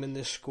this team and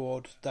this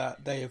squad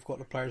that they have got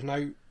the players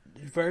now.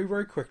 Very,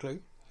 very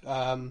quickly.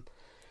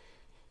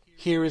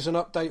 Here is an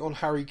update on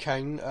Harry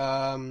Kane,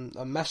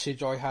 a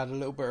message I had a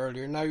little bit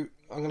earlier. Now,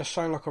 I'm going to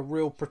sound like a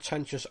real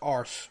pretentious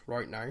arse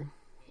right now,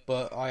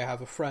 but I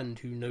have a friend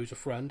who knows a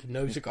friend,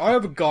 knows a guy. I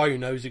have a guy who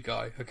knows a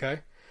guy,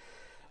 okay?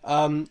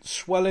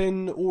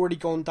 Swelling already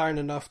gone down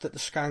enough that the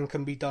scan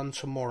can be done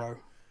tomorrow.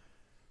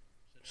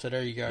 So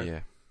there you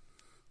go.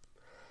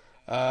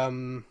 Yeah.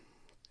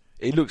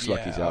 It looks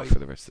like he's out for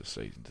the rest of the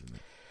season, doesn't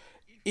it?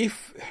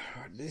 If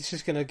this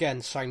is going to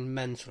again sound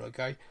mental,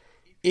 okay?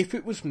 If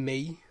it was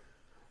me,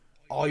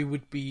 I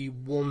would be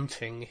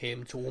wanting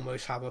him to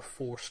almost have a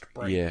forced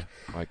break. Yeah,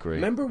 I agree.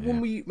 Remember when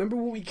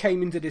we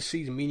came into this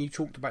season, me and you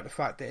talked about the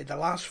fact that in the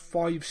last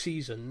 5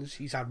 seasons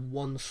he's had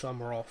one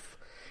summer off.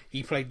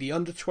 He played the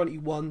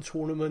under-21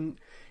 tournament,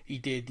 he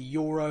did the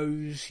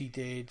Euros, he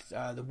did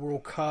the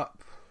World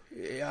Cup.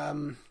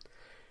 Well,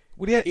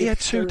 he had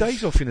 2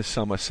 days off in the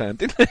summer, Sam,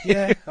 didn't he?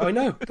 Yeah, I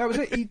know. That was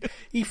it.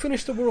 He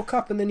finished the World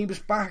Cup and then he was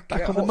back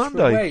on the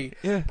Monday.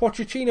 Yeah.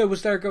 Pochettino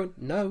was there going,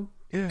 no,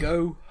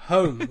 go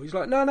home. He's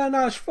like, no,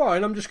 it's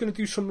fine. I'm just going to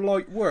do some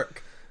light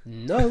work.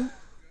 No,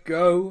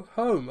 go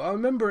home. I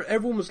remember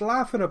everyone was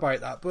laughing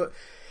about that, but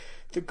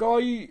the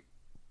guy,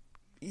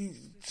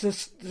 he's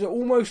just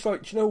almost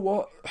like, do you know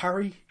what,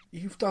 Harry?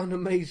 You've done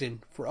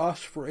amazing for us,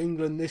 for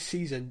England this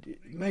season.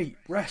 Mate,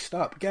 rest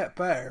up, get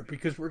better,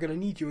 because we're going to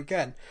need you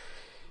again.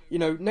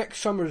 Next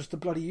summer's the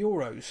bloody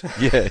Euros.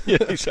 yeah,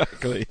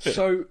 exactly.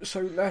 So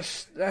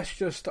let's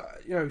just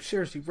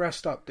seriously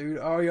rest up, dude.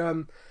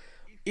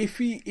 If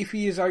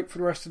he is out for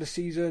the rest of the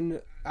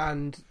season,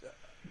 and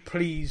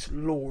please,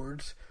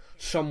 Lord,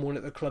 someone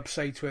at the club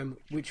say to him,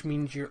 which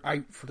means you're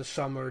out for the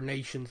Summer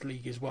Nations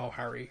League as well,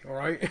 Harry. All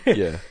right.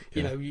 Yeah.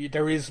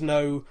 There is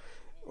no,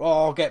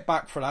 I'll get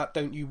back for that,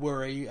 don't you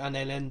worry, and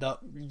then end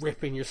up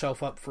ripping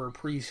yourself up for a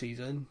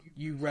pre-season.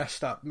 You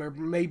rest up.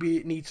 Maybe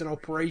it needs an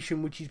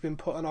operation which he's been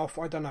putting off,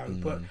 I don't know,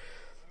 but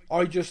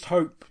I just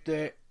hope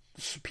that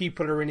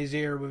people are in his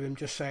ear with him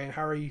just saying,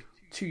 Harry,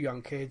 2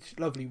 young kids,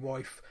 lovely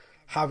wife,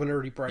 have an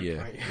early break,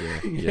 mate.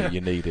 Yeah,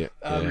 you need it.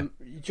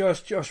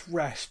 Just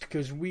rest,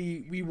 because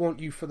we want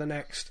you for the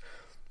next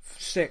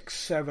 6,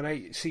 7,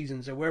 8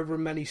 seasons, or however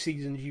many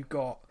seasons you've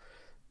got.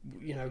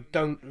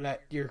 Don't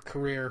let your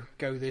career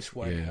go this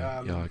way.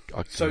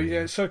 So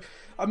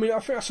I mean, I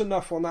think that's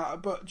enough on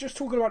that. But just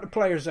talking about the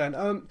players then,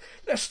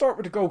 let's start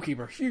with the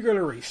goalkeeper, Hugo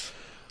Lloris.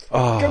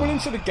 Going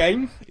into the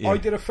game, I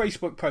did a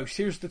Facebook post.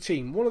 Here's the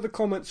team. One of the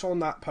comments on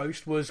that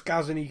post was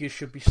Gazaniga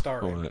should be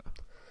starting.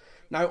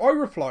 Now, I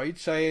replied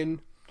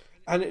saying,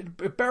 and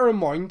bear in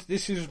mind,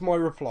 this is my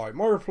reply.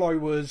 My reply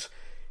was,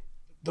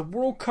 the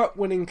World Cup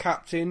winning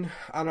captain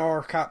and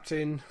our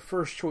captain,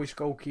 first choice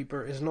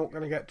goalkeeper, is not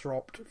going to get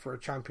dropped for a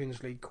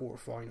Champions League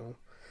quarter-final.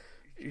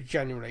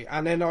 Genuinely.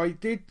 And then I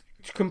did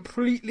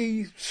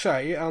completely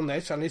say on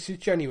this, and this is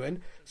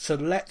genuine, so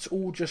let's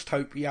all just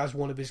hope he has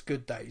one of his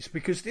good days.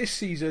 Because this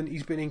season,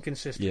 he's been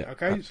inconsistent,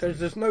 okay?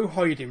 There's no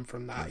hiding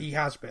from that. He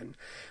has been.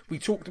 We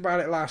talked about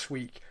it last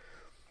week.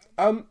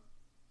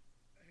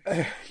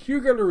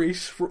 Hugo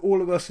Lloris, for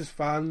all of us as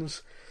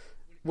fans,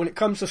 when it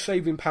comes to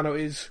saving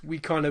penalties, we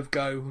kind of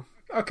go,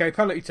 okay,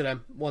 penalty to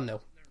them, 1-0.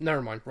 Never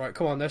mind, right,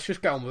 come on, let's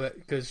just get on with it,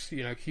 because,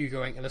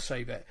 Hugo ain't going to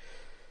save it.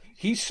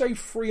 He's saved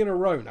 3 in a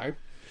row now.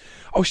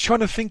 I was trying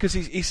to think, because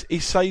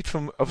he's saved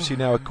from, obviously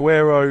now,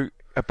 Aguero,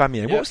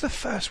 Aubameyang. What was the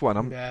first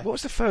one? What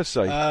was the first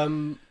save?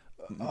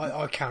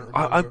 I can't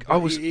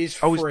remember. He's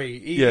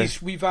 3.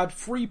 We've had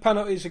 3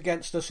 penalties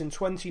against us in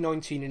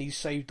 2019, and he's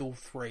saved all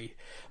 3.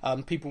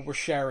 People were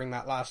sharing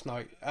that last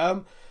night.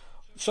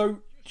 So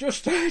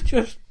just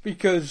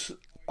because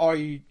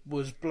I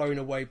was blown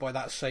away by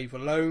that save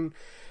alone,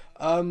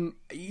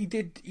 he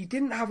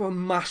didn't have a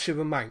massive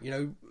amount.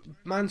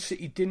 Man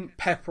City didn't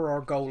pepper our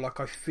goal like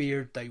I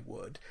feared they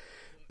would,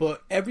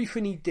 but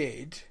everything he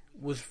did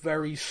was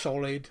very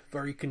solid,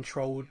 very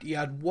controlled. He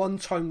had one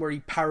time where he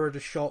parried a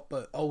shot,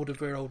 but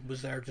Alderweireld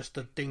was there just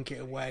to dink it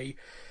away.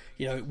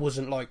 It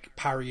wasn't like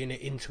parrying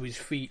it into his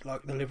feet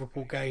like the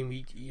Liverpool game.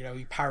 He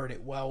parried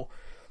it well.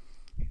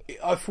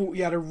 I thought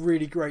he had a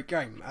really great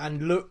game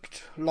and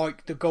looked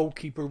like the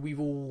goalkeeper we've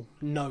all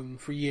known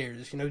for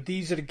years. You know,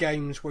 these are the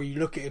games where you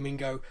look at him and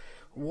go,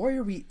 why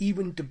are we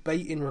even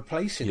debating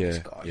replacing this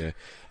guy? Yeah.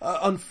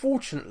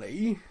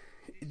 Unfortunately,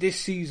 this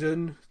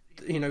season,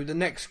 you know, the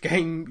next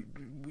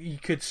game you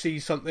could see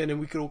something and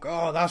we could all go,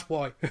 oh, that's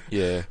why.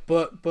 Yeah.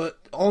 But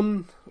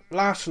on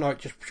last night,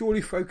 just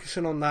purely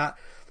focusing on that,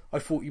 I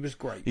thought he was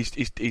great.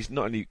 He's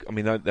not only. I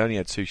mean, they only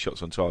had 2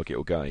 shots on target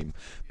all game,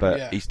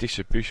 but his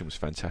distribution was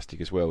fantastic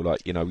as well.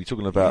 Like, you know, we're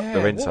talking about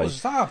Llorente. What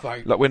was that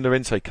about? Like when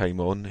Llorente came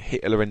on,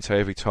 hit Llorente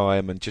every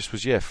time, and just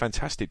was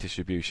fantastic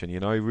distribution.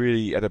 You know, he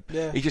really had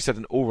he just had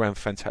an all-round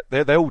fantastic.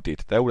 They all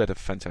did. They all had a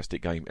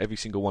fantastic game. Every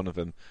single one of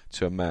them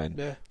to a man.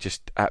 Yeah.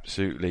 Just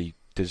absolutely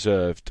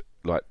deserved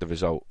like the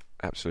result.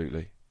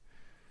 Absolutely.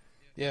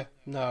 Yeah.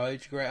 No,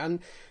 it's great. And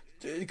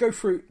go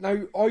through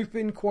now. I've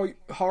been quite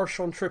harsh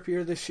on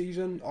Trippier this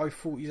season. I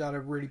thought he's had a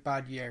really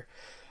bad year.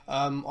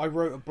 I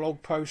wrote a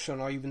blog post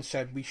and I even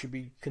said we should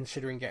be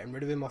considering getting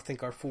rid of him. I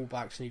think our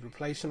fullbacks need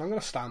replacing. I'm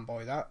going to stand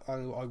by that. I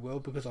will,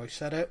 because I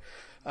said it.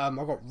 I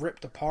got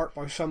ripped apart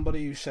by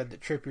somebody who said that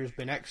Trippier's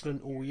been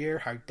excellent all year.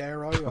 How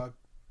dare I?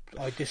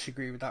 I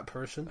disagree with that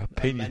person.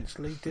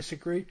 Immensely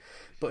disagree,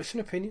 but it's an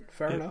opinion.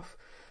 Fair enough.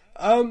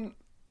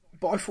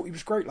 But I thought he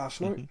was great last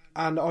night,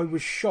 and I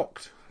was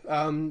shocked.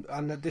 And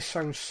this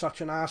sounds such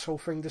an asshole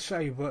thing to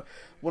say, but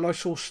when I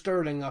saw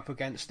Sterling up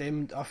against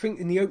him, I think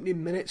in the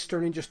opening minutes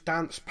Sterling just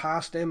danced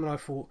past him, and I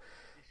thought,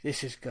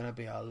 this is going to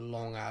be a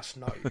long ass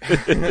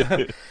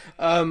night.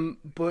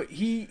 But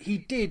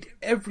he did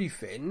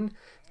everything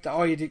that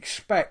I'd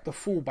expect the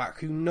fullback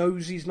who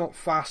knows he's not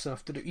fast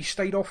enough to do. He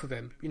stayed off of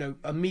him, you know,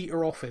 a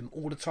metre off him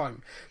all the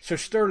time. So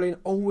Sterling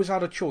always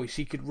had a choice.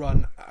 He could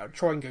run,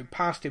 try and go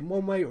past him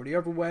one way or the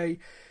other way.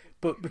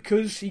 But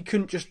because he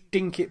couldn't just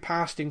dink it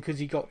past him because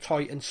he got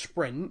tight and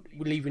sprint,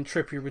 leaving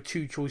Trippier with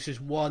 2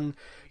 choices. 1,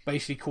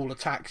 basically call a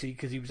taxi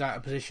because he was out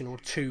of position, or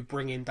 2,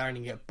 bring him down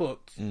and get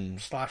booked /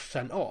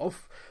 sent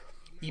off.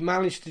 He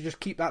managed to just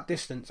keep that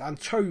distance.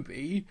 And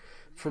Toby,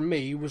 for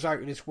me, was out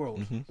of this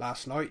world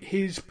last night.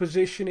 His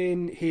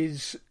positioning,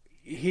 his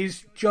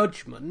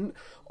judgment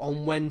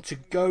on when to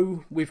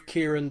go with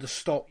Kieran to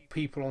stop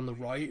people on the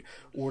right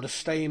or to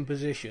stay in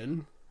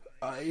position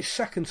is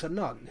second to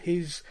none.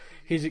 His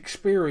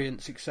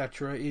experience,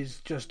 etc.,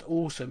 is just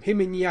awesome. Him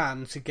and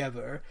Jan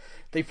together,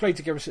 they played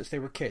together since they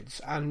were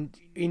kids, and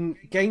in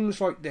games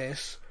like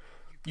this,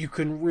 you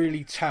can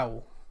really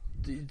tell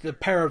the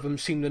pair of them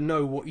seem to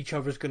know what each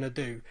other's going to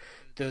do.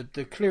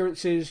 The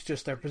clearances,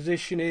 just their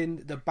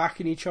positioning, the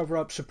backing each other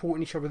up,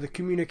 supporting each other, the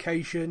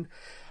communication.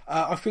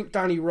 I think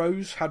Danny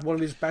Rose had one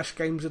of his best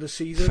games of the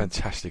season.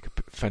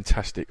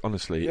 Fantastic.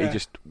 Honestly, he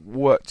just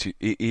worked.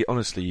 He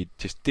honestly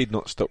just did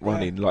not stop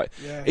running.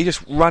 He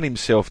just ran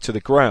himself to the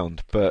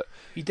ground. But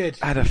he did.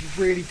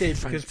 He really did,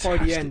 because by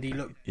the end he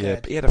looked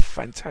dead. But he had a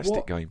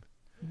fantastic game.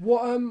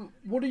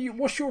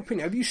 What's your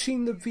opinion? Have you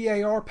seen the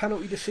VAR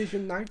penalty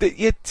decision now?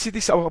 See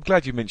this. I'm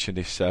glad you mentioned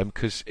this,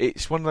 because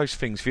it's one of those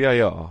things.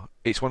 VAR.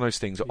 It's one of those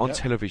things that on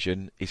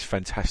television is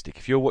fantastic.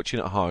 If you're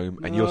watching at home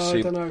and you're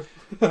seeing, I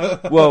don't know.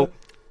 Well.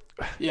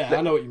 Yeah,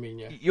 I know what you mean.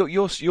 Yeah,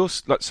 you're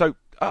like, so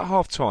at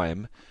half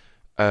time,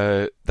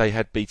 they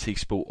had BT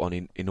Sport on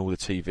in all the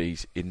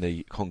TVs in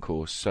the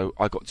concourse, so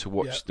I got to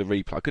watch the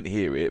replay. I couldn't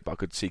hear it, but I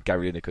could see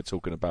Gary Lineker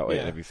talking about it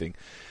and everything.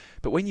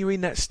 But when you're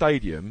in that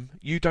stadium,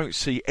 you don't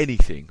see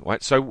anything,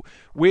 right? So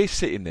we're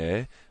sitting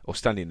there or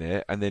standing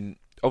there, and then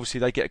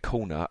obviously they get a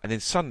corner, and then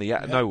suddenly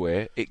out of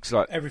nowhere, it's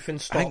like everything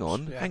stops.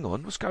 Hang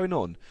on, what's going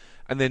on?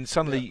 And then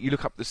suddenly you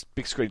look up this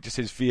big screen, it just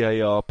says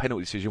VAR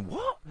penalty decision.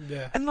 What?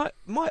 Yeah. And like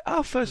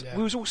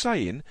we was all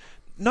saying,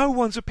 no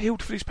one's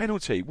appealed for this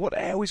penalty. What the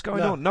hell is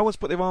going on? No one's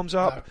put their arms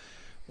up.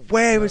 No.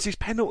 Where has this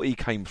penalty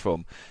came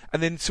from?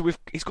 And then so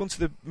he's gone to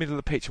the middle of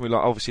the pitch, and we're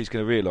like, obviously he's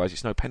going to realise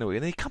it's no penalty.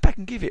 And then he come back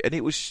and give it, and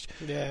it was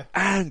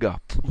anger,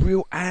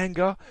 real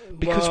anger,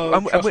 because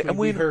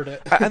we heard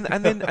it.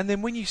 and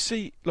then when you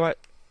see like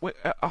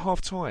at half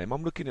time,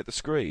 I'm looking at the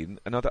screen,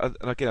 and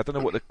again I don't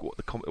know what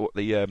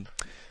the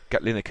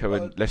Gat Lineker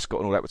and Lescott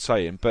and all that were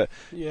saying, but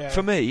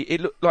for me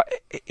it looked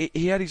like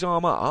he had his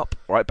arm up,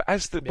 right? But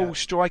as the ball's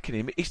striking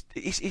him,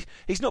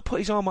 he's not put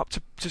his arm up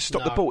to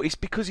stop the ball. It's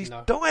because he's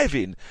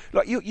diving.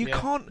 Like you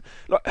can't,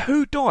 like,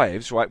 who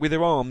dives right with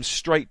their arms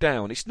straight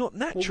down? It's not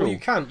natural. Well, you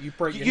can't. You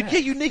break your neck. Yeah,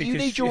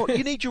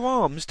 you need your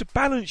arms to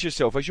balance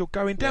yourself as you're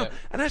going down.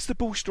 And as the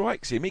ball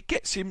strikes him, it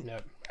gets him.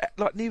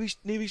 Like near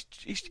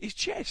his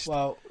chest.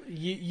 Well,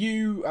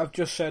 you have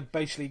just said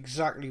basically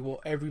exactly what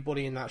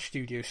everybody in that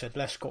studio said,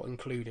 Lescott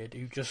included,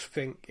 who just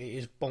think it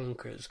is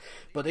bonkers.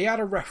 But they had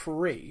a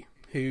referee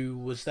who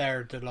was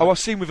there to I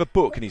seen with a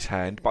book in his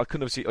hand, but I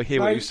couldn't obviously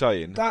hear what he was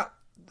saying.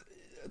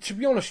 To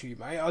be honest with you,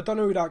 mate, I don't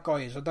know who that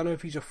guy is. I don't know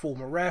if he's a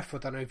former ref. I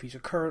don't know if he's a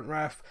current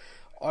ref.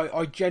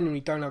 I genuinely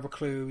don't have a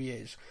clue who he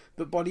is.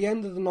 But by the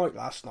end of the night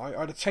last night,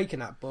 I'd have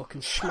taken that book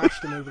and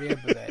smashed him over the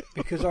head with it,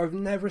 because I've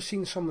never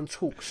seen someone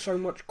talk so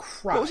much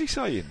crap. What was he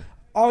saying?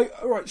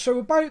 Right, so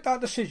about that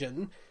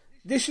decision,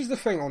 this is the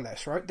thing on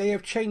this, right? They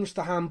have changed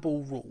the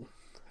handball rule.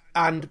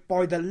 And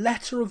by the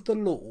letter of the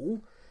law,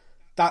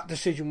 that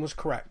decision was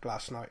correct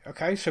last night.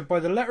 Okay, so by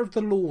the letter of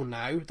the law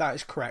now, that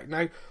is correct.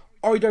 Now,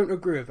 I don't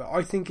agree with it.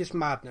 I think it's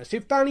madness.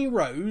 If Danny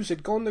Rose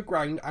had gone the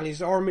ground and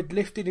his arm had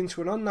lifted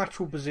into an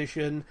unnatural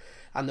position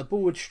and the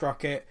ball had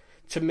struck it,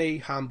 to me,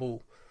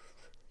 handball.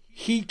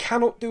 He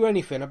cannot do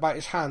anything about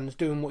his hands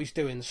doing what he's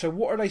doing. So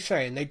what are they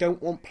saying? They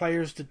don't want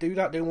players to do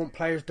that? They want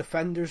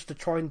defenders to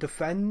try and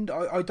defend?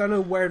 I don't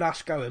know where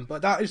that's going,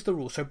 but that is the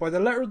rule. So by the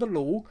letter of the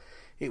law,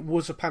 it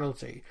was a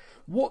penalty.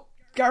 What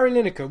Gary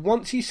Lineker,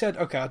 once he said,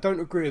 okay, I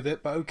don't agree with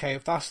it, but okay,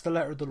 if that's the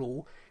letter of the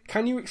law,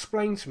 can you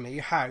explain to me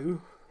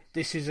how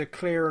this is a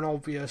clear and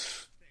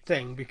obvious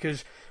thing?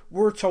 Because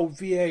we're told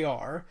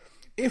VAR,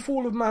 if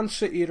all of Man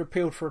City had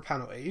appealed for a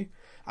penalty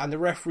and the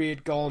referee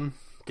had gone,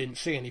 didn't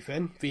see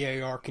anything,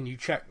 VAR, can you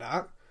check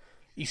that?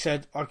 He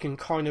said, I can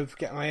kind of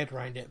get my head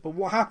around it. But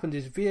what happened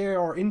is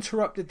VAR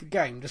interrupted the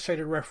game to say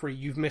to the referee,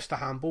 you've missed a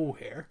handball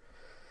here.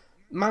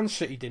 Man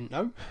City didn't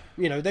know.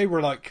 They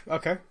were like,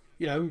 okay,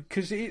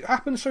 because it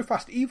happened so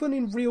fast. Even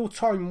in real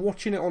time,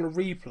 watching it on a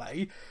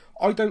replay,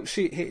 I don't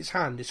see it hit his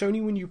hand. It's only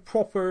when you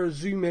proper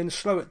zoom in,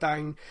 slow it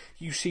down,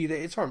 you see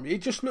that it's arm.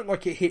 It just looked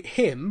like it hit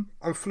him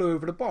and flew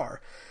over the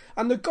bar.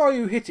 And the guy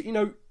who hit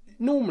it,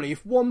 normally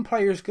if one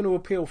player is going to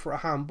appeal for a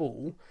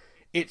handball,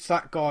 it's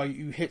that guy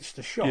who hits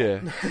the shot.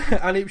 Yeah.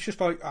 And it was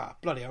just like,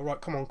 bloody hell, right,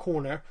 come on,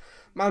 corner.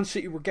 Man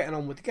City were getting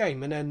on with the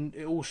game, and then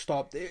it all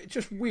stopped. It's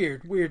just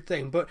weird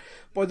thing. But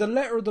by the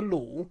letter of the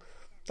law,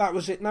 that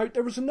was it. Now,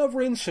 there was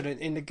another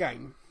incident in the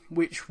game,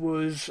 which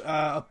was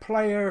a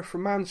player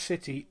from Man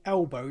City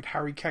elbowed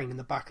Harry Kane in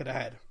the back of the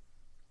head.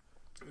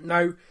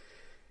 Now,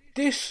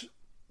 this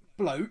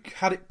bloke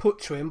had it put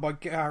to him by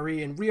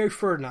Gary, and Rio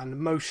Ferdinand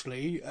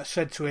mostly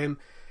said to him,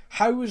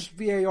 how is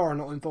VAR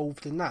not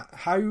involved in that?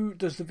 How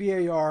does the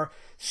VAR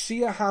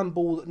see a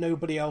handball that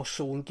nobody else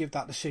saw and give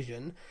that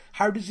decision?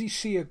 How does he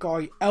see a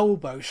guy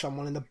elbow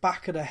someone in the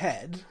back of the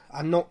head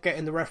and not get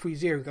in the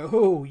referee's ear and go,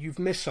 oh, you've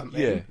missed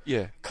something.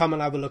 Yeah. Come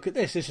and have a look at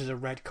this. This is a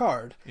red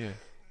card. Yeah.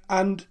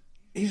 And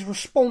his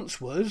response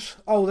was,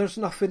 oh, there's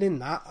nothing in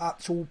that.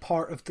 That's all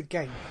part of the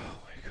game. Oh,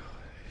 my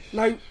gosh.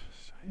 Now,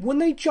 when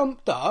they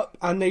jumped up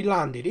and they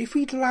landed, if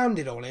he'd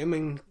landed on him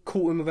and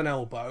caught him with an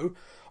elbow,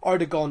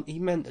 I'd have gone, he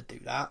meant to do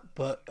that,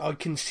 but I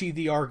can see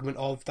the argument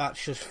of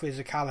that's just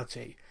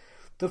physicality.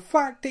 The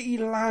fact that he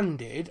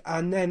landed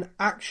and then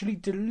actually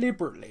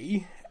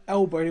deliberately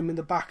elbowed him in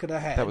the back of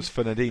the head. That was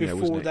Fernandinho,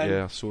 wasn't it?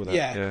 Yeah, I saw that.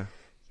 Yeah.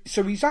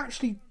 So he's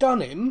actually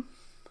done him,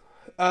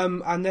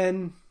 and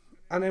then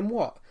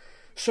what?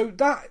 So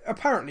that,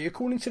 apparently,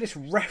 according to this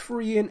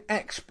refereeing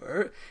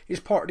expert,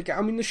 is part of the game.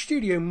 I mean, the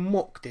studio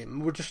mocked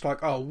him. We're just like,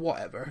 oh,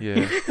 whatever.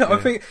 Yeah,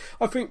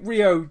 I think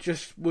Rio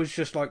was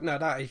just like, no,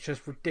 that is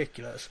just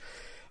ridiculous.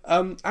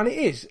 And it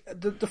is.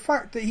 The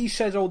fact that he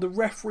says, oh, the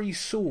referee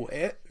saw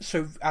it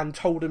and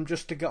told him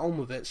just to get on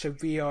with it, so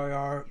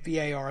VAR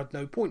had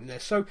no point in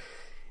this. So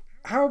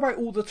how about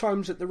all the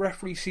times that the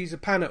referee sees a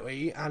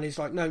penalty and is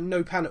like,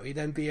 no penalty,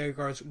 then VAR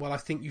goes, well, I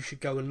think you should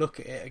go and look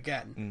at it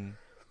again. Mm.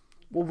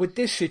 Well, with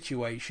this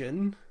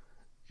situation,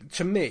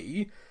 to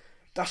me,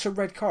 that's a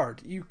red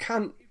card. You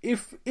can't,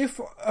 if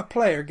a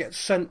player gets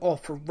sent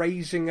off for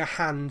raising a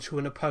hand to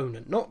an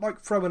opponent, not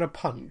like throwing a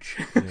punch,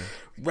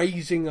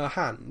 raising a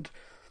hand,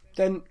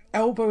 then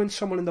elbowing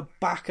someone in the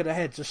back of the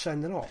head to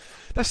send it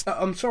off.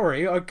 I'm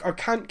sorry, I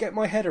can't get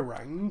my head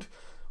around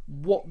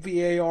what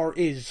VAR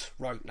is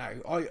right now.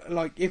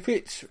 If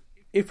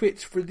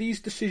it's for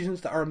these decisions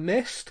that are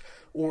missed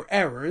or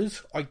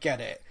errors, I get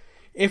it.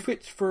 If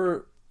it's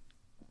for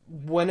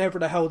whenever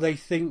the hell they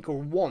think or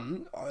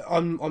want,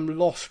 I'm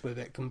lost with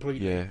it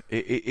completely. Yeah,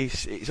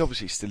 it's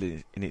obviously still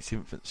in its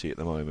infancy at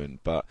the moment,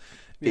 but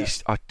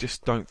I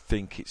just don't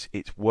think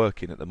it's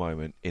working at the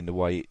moment in the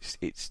way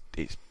it's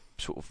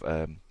sort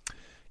of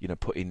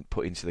put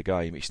into the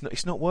game.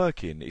 It's not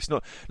working. It's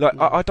not like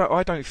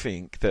I don't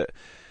think that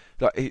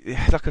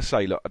like I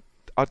say, like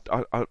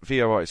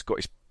VAR has got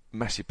its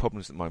massive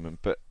problems at the moment,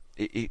 but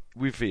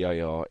with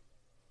VAR,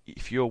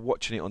 if you're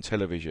watching it on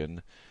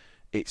television,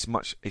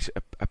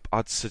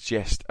 I'd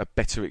suggest a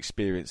better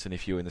experience than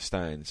if you're in the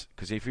stands,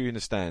 because if you're in the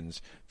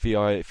stands,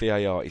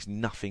 VAR is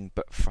nothing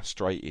but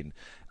frustrating.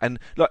 And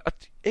like,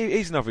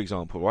 here's another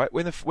example, right?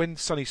 When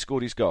Sonny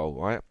scored his goal,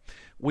 right,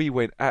 we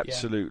went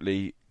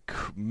absolutely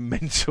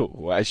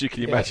mental, as you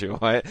can imagine,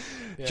 right?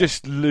 Yeah.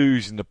 Just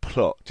losing the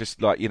plot, just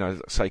like,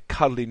 say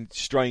cuddling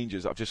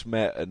strangers I've just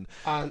met, and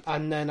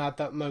then had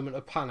that moment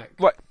of panic,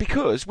 right?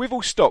 Because we've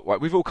all stopped,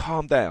 right? We've all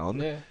calmed down,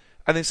 and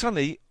then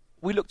suddenly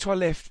we look to our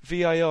left,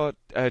 VAR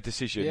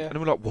decision, and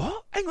we're like,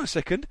 "What? Hang on a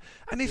second!"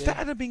 And if that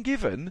hadn't been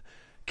given,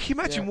 can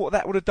you imagine what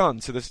that would have done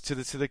to the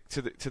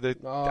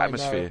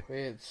atmosphere?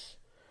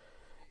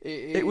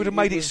 It would have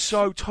made it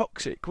so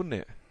toxic, wouldn't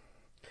it?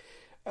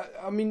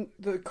 I mean,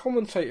 the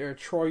commentator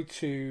tried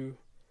to,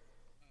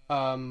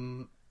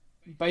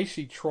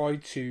 basically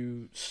tried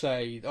to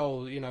say,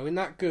 "Oh, in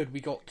that good, we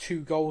got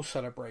 2 goal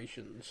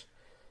celebrations,"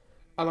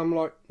 and I'm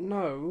like,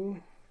 "No,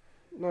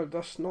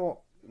 that's not."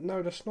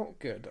 No, that's not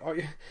good.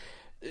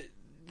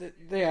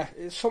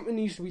 Something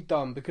needs to be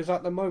done, because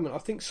at the moment, I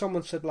think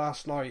someone said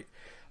last night,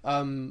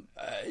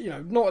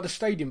 Not at the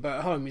stadium, but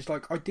at home. He's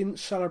like, I didn't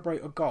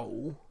celebrate a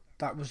goal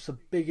that was the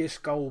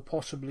biggest goal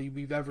possibly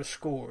we've ever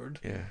scored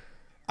at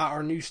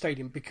our new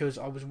stadium because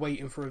I was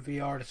waiting for a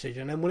VR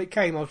decision. And when it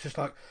came, I was just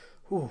like,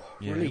 oh,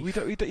 relief.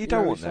 You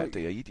don't want that, do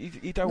you?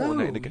 You don't want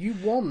that in the game. You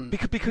want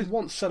because you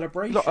want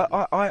celebration. Look,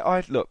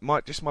 I look,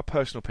 just my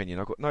personal opinion.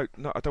 I've got no.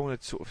 I don't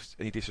want to sort of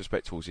any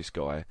disrespect towards this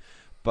guy,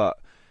 but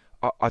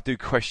I do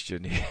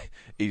question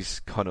his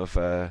kind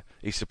of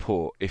his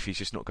support if he's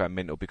just not going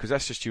mental, because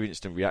that's just your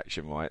instant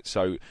reaction, right?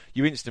 So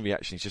your instant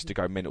reaction is just to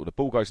go mental. The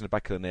ball goes in the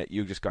back of the net,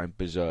 you're just going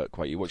berserk,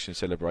 right? You're watching them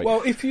celebrate.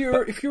 Well, if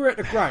you're at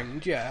the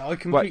ground, I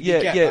completely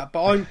get that.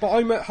 But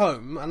I'm at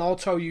home, and I'll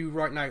tell you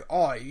right now,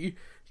 I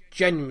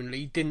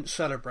genuinely didn't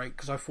celebrate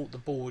because I thought the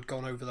ball had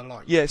gone over the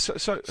line. Yeah, so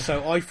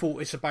I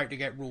thought it's about to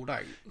get ruled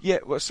out. Yeah,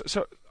 well,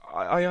 so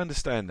I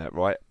understand that,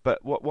 right?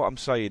 But what I'm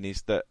saying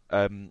is that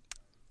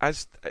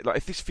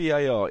if this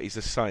VAR is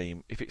the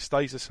same, if it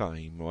stays the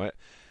same, right?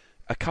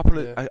 A couple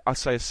of, I'd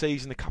say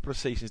a couple of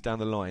seasons down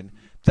the line,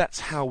 that's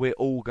how we're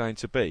all going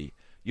to be.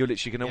 You're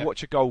literally going to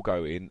watch a goal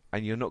go in,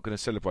 and you're not going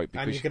to celebrate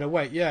because and you're going to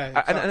wait. Yeah,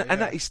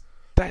 exactly,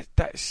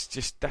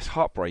 that's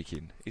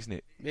heartbreaking, isn't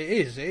it?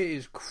 It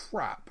is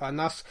crap, and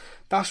that's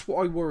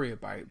what I worry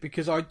about,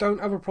 because I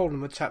don't have a problem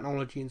with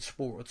technology in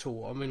sport at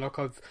all. I mean, like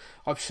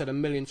I've said a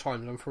million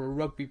times, I'm from a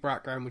rugby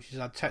background which has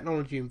had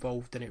technology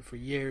involved in it for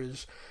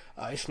years.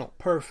 It's not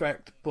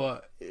perfect,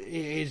 but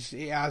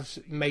it has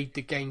made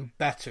the game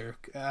better.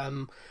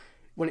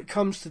 When it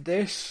comes to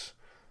this,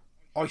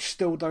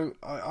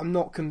 I'm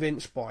not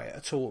convinced by it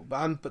at all.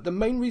 But the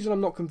main reason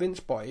I'm not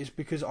convinced by it is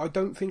because I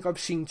don't think I've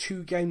seen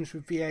two games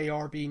with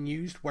VAR being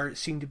used where it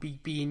seemed to be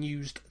being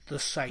used the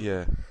same.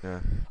 Yeah.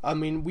 I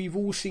mean, we've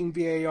all seen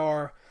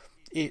VAR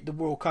at the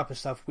World Cup and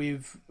stuff.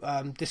 We've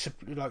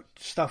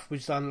stuff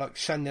was done like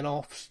sending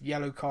offs,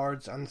 yellow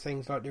cards, and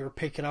things like they were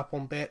picking up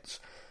on bits.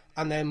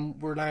 And then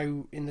we're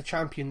now in the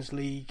Champions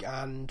League,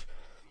 and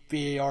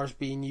VAR is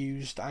being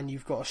used, and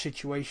you've got a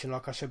situation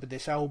like I said with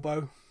this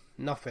elbow.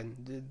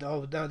 Nothing.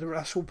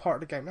 That's all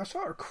part of the game. That's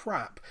utter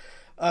crap.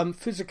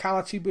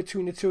 Physicality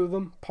between the two of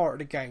them, part of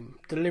the game.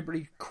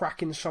 Deliberately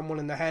cracking someone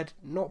in the head,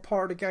 not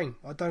part of the game.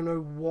 I don't know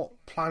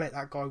what planet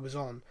that guy was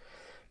on.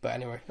 But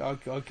anyway, I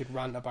could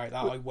rant about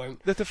that. Well, I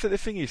won't. The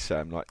thing is,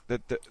 Sam, like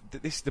this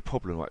is the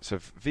problem, right? So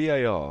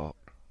VAR,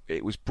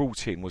 it was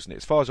brought in, wasn't it?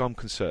 As far as I'm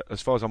concerned,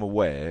 as far as I'm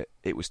aware,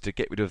 it was to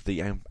get rid of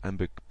the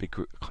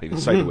ambiguity,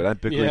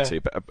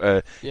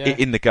 but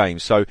in the game.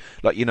 So,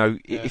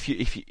 if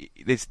you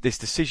there's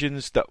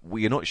decisions that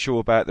we're not sure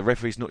about, the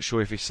referee's not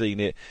sure if he's seen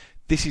it.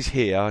 This is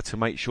here to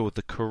make sure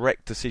the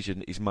correct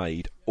decision is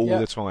made all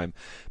the time.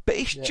 But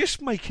it's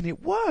just making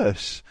it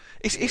worse.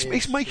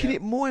 It's making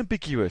it more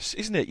ambiguous,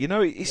 isn't it?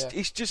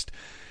 It's just.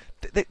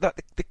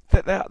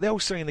 The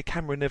old saying, the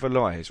camera never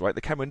lies, right?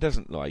 The camera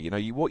doesn't lie.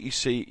 What you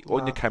see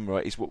on the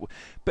camera is what.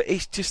 But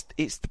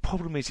the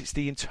problem is it's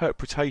the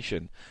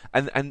interpretation,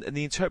 and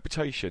the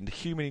interpretation, the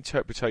human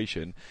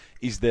interpretation,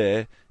 is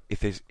there.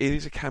 If there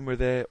is a camera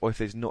there, or if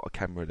there's not a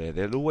camera there,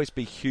 there'll always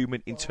be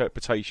human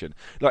interpretation.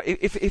 Like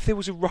if there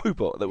was a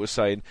robot that was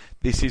saying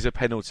this is a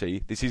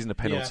penalty, this isn't a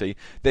penalty,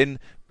 then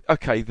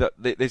okay,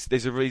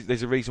 there's a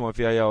reason why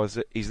VAR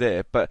is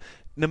there, but.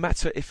 No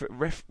matter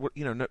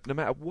no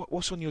matter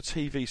what's on your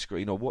TV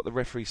screen or what the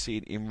referee's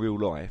seeing in real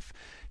life,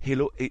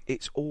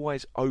 it's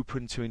always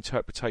open to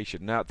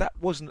interpretation. Now that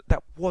wasn't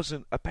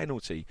a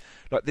penalty.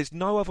 Like there's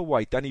no other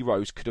way Danny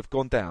Rose could have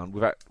gone down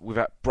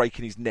without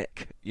breaking his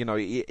neck.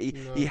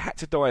 He had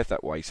to dive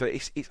that way. So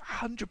it's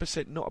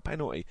 100% not a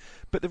penalty.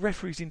 But the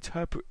referees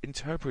interpret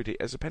it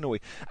as a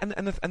penalty. And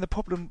the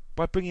problem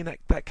by bringing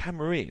that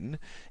camera in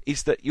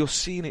is that you're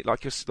seeing it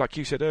like you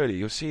said earlier.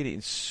 You're seeing it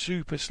in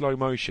super slow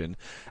motion.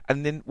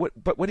 And then,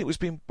 but when it was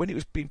being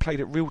played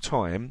at real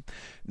time,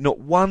 not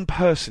one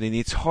person in the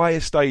entire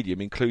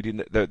stadium,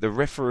 including the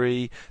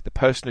referee, the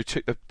person who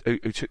took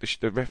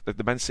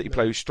the Man City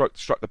player who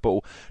struck the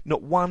ball,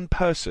 not one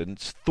person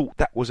thought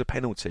that was a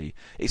penalty.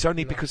 It's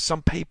only because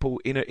some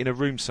people in a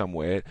room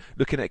somewhere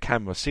looking at a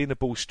camera, seeing the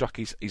ball struck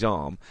his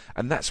arm,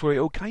 and that's where it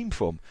all came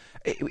from.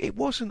 It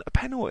wasn't a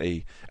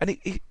penalty, and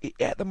it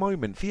at the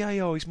moment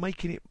VAR is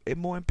making it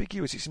more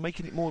ambiguous. It's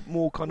making it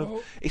more kind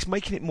of. It's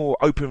making it more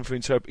open for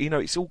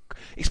interpretation.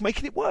 It's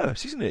making it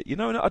worse, isn't it?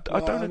 And I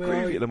don't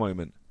agree with it at the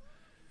moment.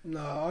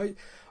 No,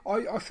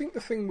 I think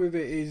the thing with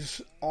it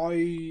is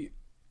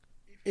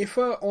if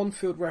an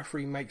on-field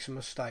referee makes a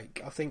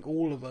mistake, I think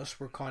all of us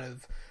were kind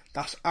of,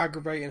 that's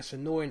aggravating, it's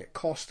annoying, it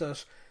cost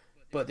us,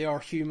 but they are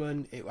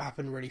human, it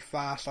happened really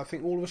fast. I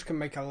think all of us can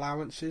make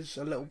allowances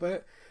a little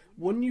bit.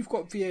 When you've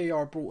got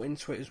VAR brought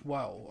into it as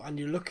well, and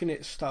you're looking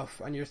at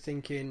stuff and you're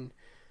thinking,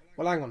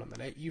 well, hang on a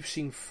minute, you've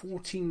seen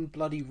 14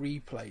 bloody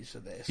replays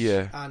of this,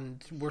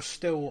 and we're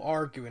still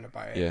arguing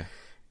about it. Yeah.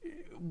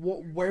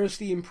 Where's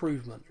the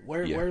improvement?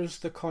 Where's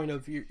the kind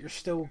of, you're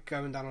still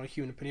going down on a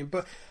human opinion?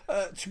 But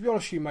to be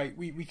honest with you, mate,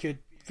 we could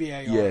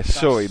VAR. Yeah,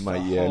 sorry,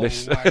 mate. Yeah,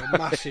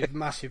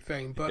 massive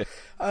thing. But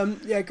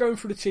going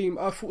for the team,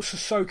 I thought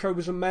Sissoko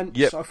was immense.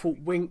 Yep. I thought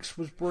Winks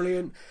was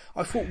brilliant.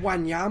 I thought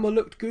Wanyama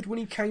looked good when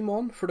he came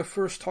on for the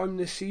first time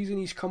this season.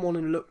 He's come on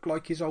and looked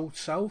like his old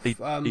self. He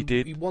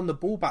did. He won the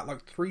ball back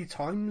like 3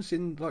 times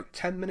in like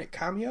 10-minute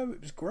cameo.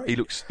 It was great. He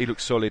looks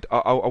solid.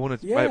 I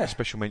want to make a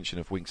special mention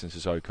of Winks and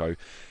Sissoko.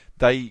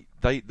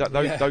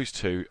 Those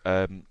two.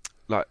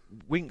 Like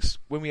Winks,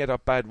 when we had our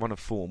bad run of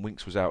form,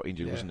 Winks was out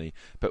injured, wasn't he?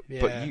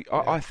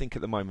 I think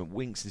at the moment,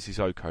 Winks and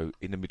Sissoko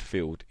in the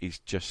midfield is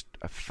just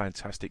a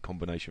fantastic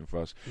combination for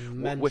us.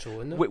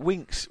 Mental, isn't it?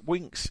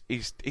 Winks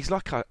he's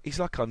like our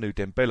new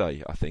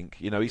Dembele. I think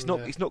he's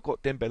not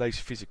got Dembele's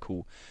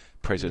physical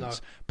presence,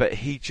 but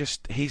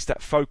he's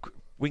that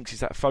Winks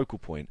is that focal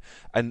point,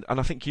 and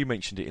I think you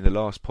mentioned it in the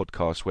last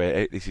podcast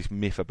where there's this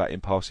myth about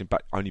him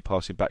only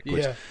passing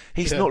backwards. Yeah.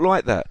 He's not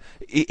like that.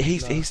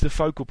 He's the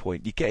focal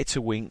point. You get it to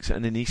Winks,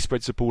 and then he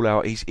spreads the ball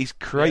out. He's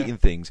creating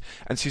things.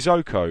 And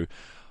Sissoko,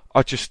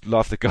 I just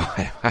love the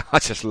guy. I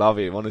just love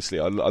him, honestly.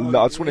 I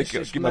just want to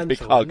give him a big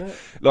hug.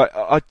 Like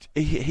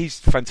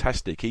he's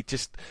fantastic. He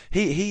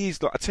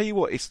is like, I tell you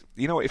what,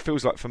 what it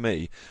feels like for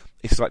me.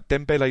 It's like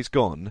Dembele's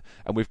gone,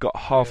 and we've got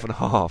half and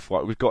half.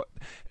 Right, we've got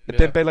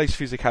Dembele's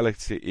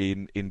physicality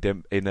in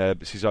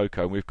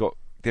Sissoko, and we've got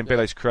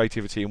Dembele's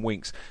creativity in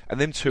Winks,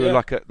 and them two are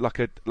like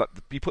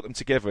you put them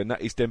together, and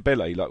that is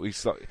Dembele.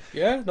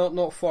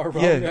 Not far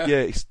wrong.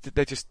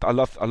 They're just I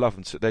love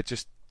them. They're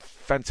just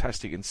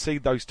fantastic, and see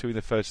those two in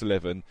the first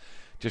 11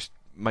 just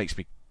makes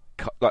me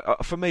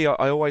for me.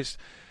 I always.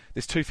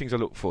 There's 2 things I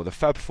look for: the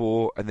Fab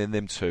Four, and then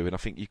them 2. And I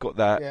think you've got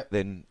that.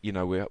 Then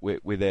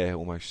we're there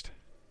almost.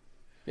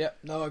 Yeah,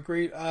 no, I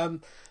agree.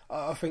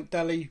 I think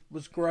Dele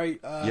was great.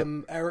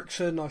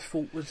 Eriksen, I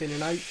thought, was in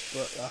and out,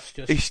 but that's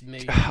just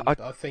me.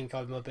 I think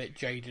I'm a bit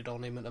jaded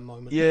on him at the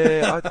moment.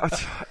 Yeah,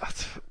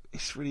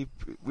 it's really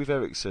with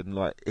Eriksen,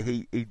 like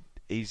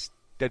he's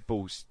dead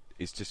balls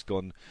is just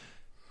gone.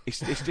 It's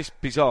just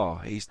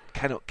bizarre.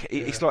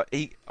 It's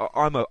like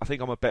I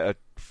think I'm a better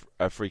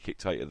free kick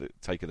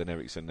taker than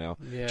Eriksen now.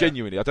 Yeah.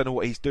 Genuinely, I don't know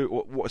what he's doing,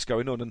 what's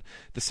going on. And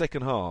the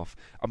second half,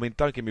 I mean,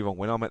 don't get me wrong.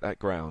 When I'm at that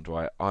ground,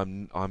 right,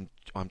 I'm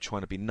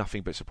trying to be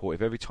nothing but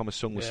supportive. Every time a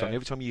song was sung,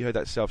 every time you heard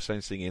that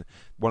Southend singing,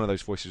 one of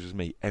those voices was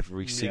me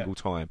every single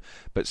time.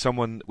 But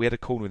we had a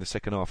corner in the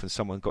second half, and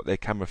someone got their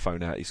camera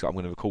phone out. He's like, "I'm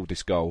going to record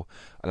this goal,"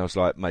 and I was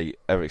like, "Mate,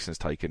 Eriksen's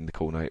taken the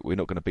corner. We're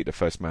not going to beat the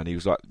first man." He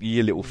was like,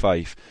 "Ye little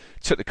faith."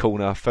 Took the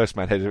corner, first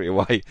man headed it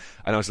away,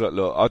 and I was like,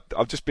 "Look,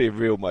 I'm just being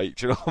real, mate.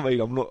 Do you know what I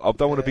mean? I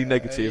don't want to be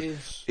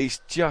negative.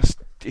 It's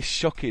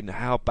shocking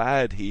how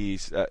bad he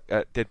is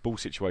at dead ball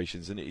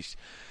situations, and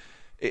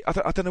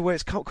I don't know where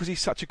it's come because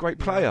he's such a great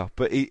player.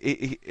 But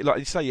he like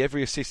you say,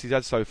 every assist he's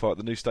had so far at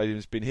the new stadium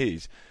has been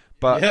his.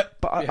 But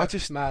I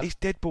just his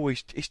dead ball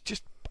is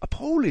just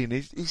appalling.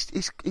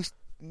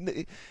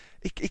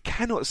 He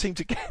cannot seem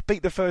to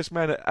beat the first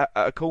man at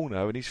a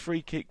corner, and his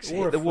free kicks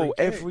hit the wall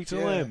every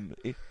time.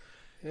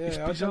 It's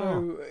bizarre. I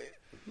don't know.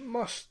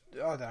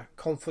 I don't know,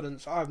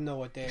 confidence. I have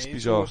no idea.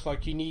 It's almost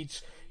like he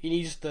needs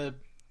to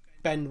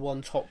bend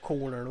one top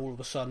corner, and all of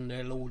a sudden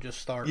they'll all just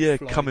start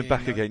coming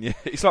back again. Yeah,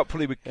 it's like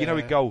probably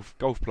with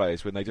golf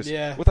players when they just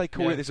what they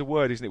call it. There's a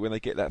word, isn't it, when they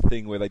get that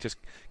thing where they just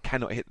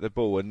cannot hit the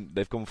ball, and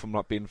they've gone from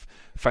like being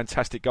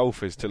fantastic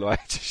golfers to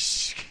like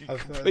just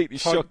completely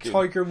shocking.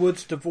 Tiger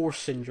Woods divorce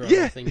syndrome,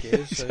 I think it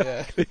is.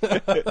 Exactly.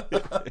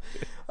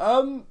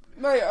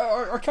 Mate,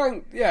 I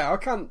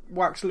can't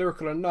wax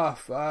lyrical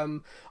enough.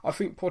 I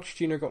think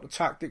Pochettino got the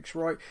tactics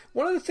right.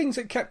 One of the things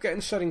that kept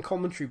getting said in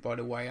commentary, by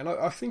the way, and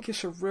I think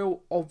it's a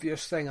real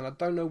obvious thing, and I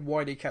don't know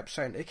why they kept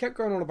saying it. They kept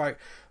going on about,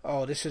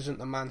 oh, this isn't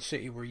the Man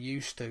City we're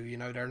used to. You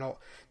know, they're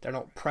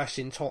not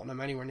pressing Tottenham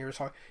anywhere near as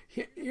high.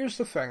 Here's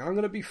the thing. I'm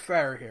going to be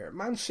fair here.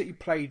 Man City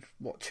played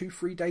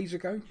 2-3 days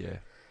ago. Yeah.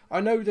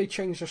 I know they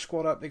changed their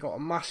squad up. They got a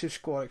massive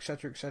squad,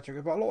 etc.,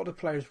 etc. But a lot of the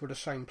players were the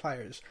same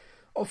players.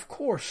 Of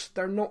course,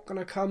 they're not going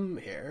to come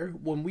here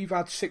when we've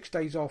had 6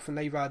 days off and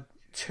they've had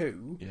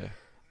 2,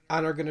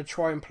 and are going to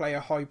try and play a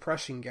high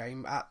pressing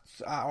game at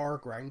our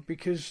ground,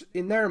 because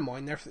in their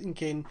mind they're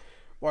thinking,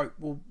 right,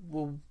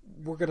 we're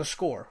going to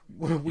score.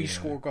 We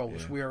score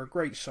goals. We are a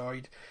great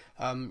side.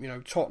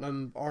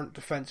 Tottenham aren't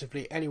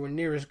defensively anywhere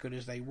near as good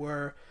as they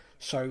were,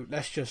 so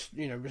let's just,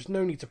 there's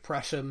no need to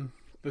press them,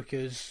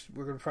 because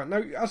we're going to try.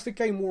 Now, as the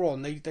game wore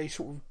on, they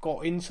sort of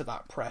got into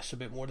that press a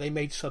bit more. They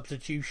made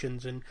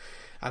substitutions and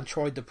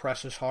tried the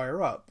presses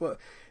higher up. But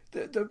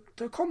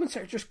the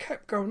commentator just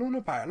kept going on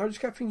about it, and I just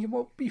kept thinking,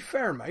 well, be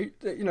fair, mate.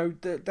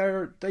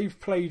 They've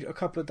played a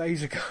couple of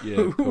days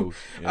ago,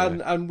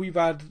 and we've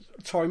had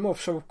time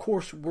off, so of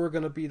course we're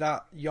going to be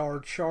that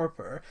yard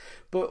sharper.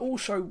 But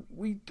also,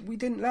 we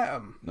didn't let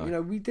them.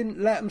 No. We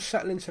didn't let them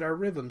settle into their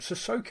rhythm.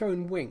 Sissoko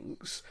and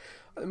Winks.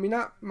 I mean,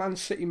 that Man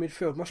City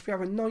midfield must be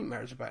having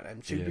nightmares about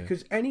them too,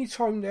 because any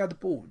time they had the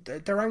ball,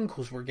 their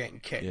ankles were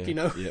getting kicked,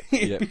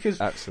 because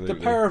absolutely.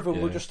 the pair of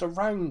them were just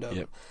around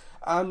them.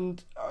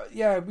 And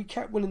we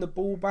kept winning the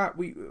ball back.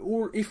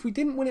 Or if we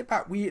didn't win it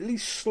back, we at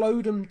least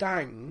slowed them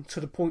down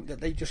to the point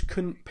that they just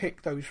couldn't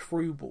pick those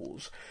through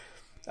balls.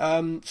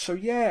 So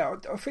yeah,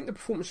 I think the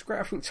performance was great.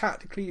 I think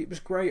tactically it was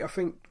great. I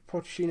think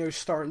Pochettino's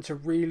starting to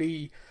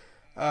really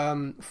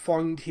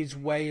find his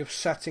way of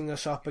setting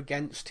us up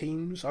against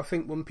teams. I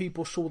think when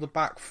people saw the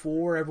back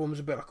four, everyone was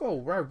a bit like, oh,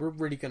 right, we're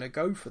really going to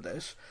go for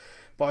this.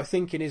 But I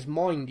think in his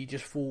mind, he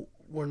just thought,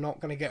 we're not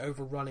going to get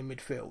overrun in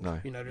midfield.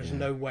 No, there's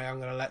no way I'm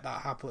going to let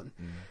that happen.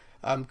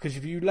 Because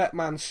if you let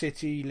Man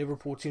City,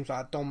 Liverpool, teams like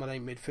that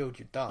dominate midfield,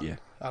 you're done. Yeah.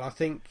 And I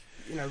think,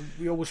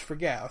 we always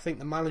forget. I think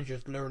the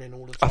manager's learning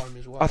all the time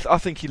as well. I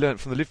think he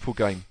learned from the Liverpool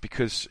game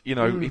because,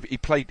 he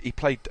played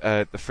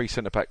the three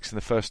centre-backs in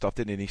the first half,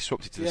 didn't he? And he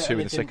swapped it to the two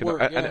in the second.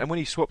 And when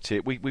he swapped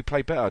it, we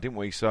played better, didn't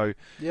we? So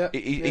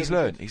he's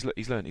learned.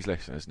 He's learned his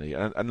lesson, hasn't he?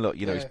 And look,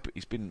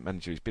 he's been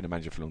a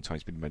manager for a long time.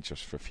 He's been a manager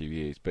for a few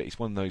years. But it's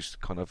one of those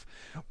kind of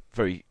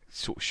very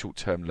sort of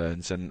short-term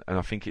learns, and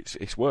I think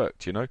it's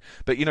worked,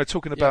 But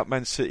talking about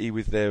Man City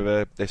with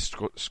their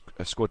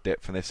squad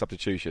depth and their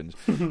substitutions,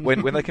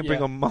 when they can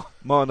bring on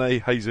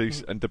Mane,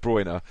 Jesus, and De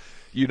Bruyne,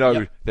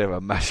 they're a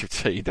massive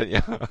team, don't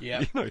you?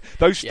 Yeah.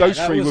 Those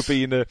three would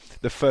be in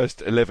the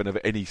first 11 of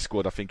any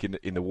squad, I think,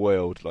 in the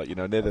world.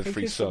 And they're the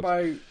three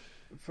subs.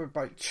 For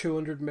about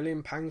 £200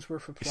 million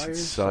worth of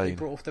players that they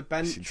brought off the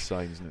bench. It's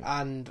insane, isn't it?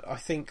 And I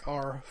think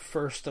our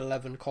first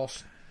 11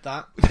 cost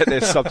that.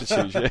 They're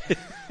substitutes,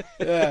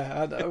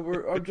 and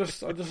I'm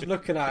just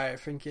looking at it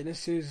thinking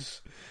this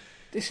is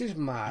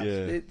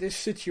mad. This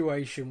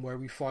situation where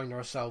we find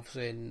ourselves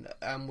in,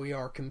 and we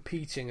are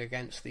competing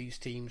against these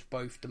teams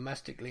both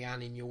domestically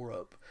and in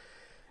Europe.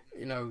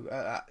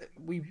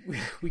 We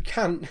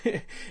can't.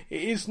 It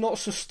is not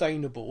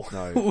sustainable.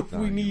 No,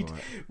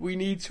 we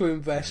need to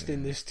invest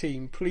in this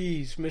team,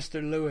 please,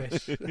 Mr.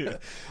 Lewis.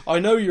 I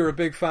know you're a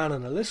big fan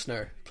and a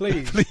listener.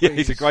 Please.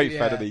 He's a great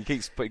fan, and he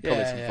keeps putting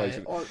comments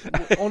in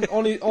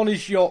Facebook. On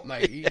his yacht,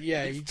 mate.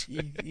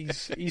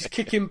 He's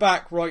kicking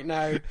back right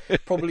now,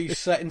 probably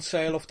setting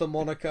sail off to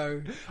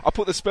Monaco. I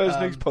put the Spurs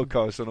News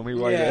podcast on my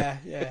way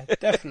there. Yeah,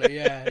 definitely.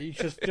 Yeah, he's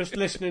just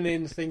listening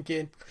in,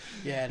 thinking,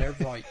 yeah, they're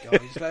right,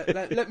 guys.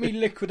 Let me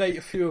liquidate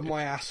a few of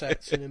my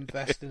assets and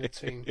invest in a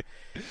team.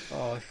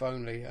 Oh, if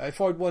only.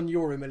 If I'd won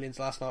Euro Millions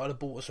last night, I'd have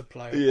bought us a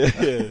player.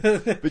 Yeah.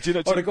 But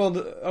I'd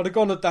have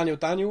gone to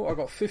Daniel. I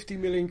got 50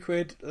 million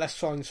quid. Let's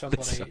sign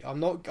somebody. I'm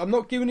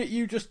not giving it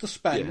you just to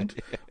spend.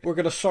 Yeah. We're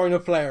going to sign a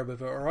player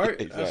with it. All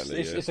right. Exactly.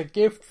 It's a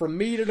gift from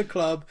me to the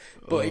club,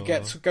 but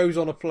it goes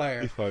on a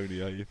player. If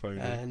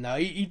only. No,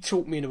 he'd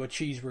talk me into a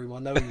cheese room. I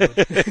know he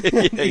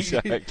would.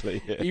 Exactly.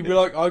 He'd be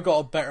like, I got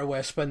a better way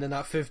of spending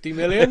that 50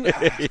 million.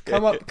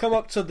 Come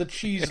up to the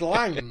Cheese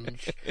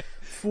Lounge,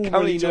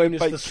 formerly known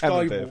as the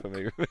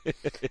Skywalk.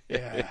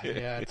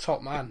 Yeah,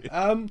 top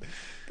man.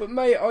 But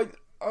mate,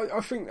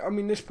 I think,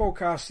 this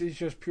podcast is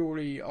just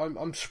purely,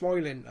 I'm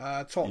smiling.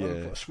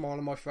 Tottenham put a smile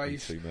on my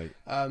face. Me too,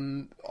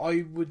 mate.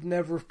 I would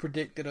never have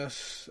predicted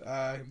us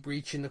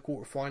reaching the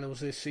quarterfinals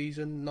this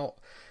season.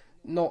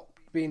 Not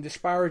being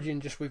disparaging,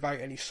 just without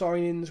any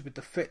signings, with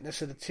the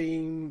fitness of the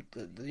team,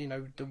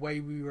 the way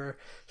we were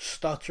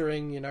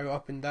stuttering,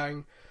 up and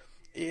down.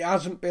 It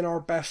hasn't been our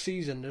best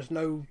season. There's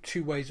no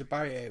two ways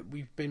about it.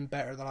 We've been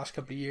better the last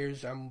couple of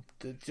years, and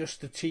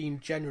the team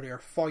generally are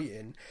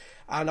fighting.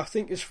 And I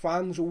think as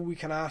fans, all we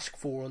can ask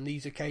for on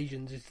these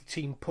occasions is the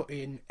team put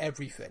in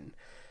everything.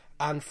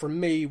 And for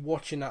me,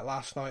 watching that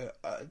last night,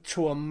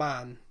 to a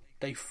man,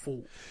 they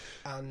fought.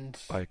 And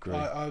I agree.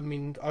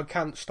 I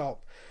can't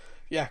stop.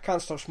 Yeah,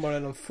 can't stop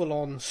smiling. I'm full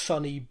on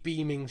sunny,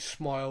 beaming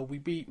smile. We're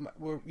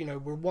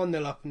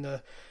 1-0 up in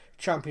the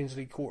Champions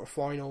League quarter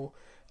final.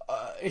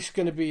 It's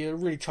going to be a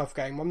really tough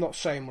game. I'm not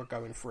saying we're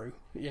going through.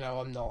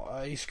 I'm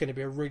not. It's going to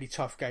be a really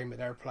tough game at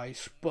their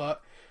place.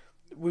 But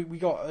we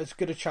got as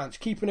good a chance.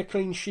 Keeping a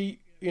clean sheet.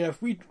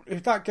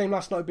 If that game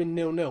last night had been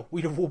 0-0,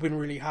 we'd have all been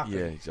really happy.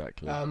 Yeah,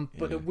 exactly.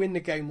 But to win the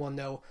game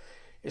 1-0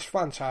 is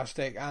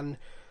fantastic. And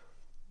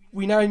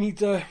we now need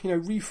to,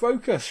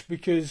 refocus,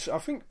 because I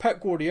think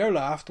Pep Guardiola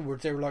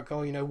afterwards, they were like, oh,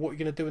 what are you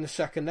going to do in the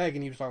second leg?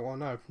 And he was like, well,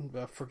 no,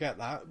 forget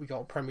that. We got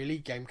a Premier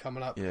League game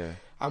coming up. Yeah.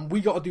 And we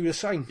got to do the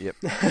same.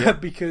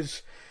 Yep.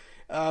 Because,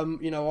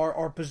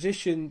 our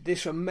position,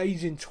 this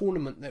amazing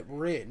tournament that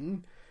we're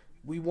in,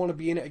 we want to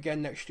be in it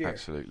again next year.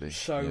 Absolutely.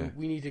 So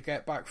we need to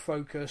get back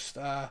focused.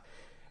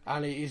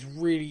 And it is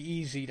really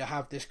easy to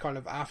have this kind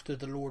of after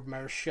the Lord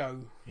Mayor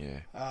show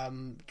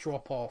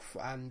drop off,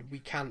 and we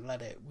can't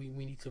let it. We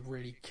need to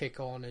really kick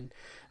on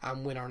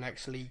and win our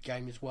next league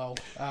game as well.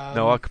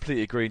 No, I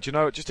completely agree. Do you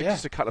know, just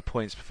a couple of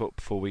points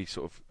before we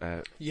sort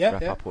of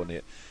wrap up on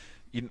it.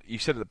 You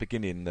said at the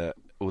beginning that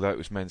although it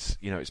was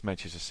it's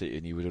Manchester City,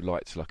 and you would have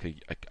liked like a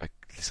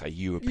let's say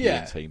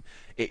European team,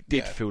 it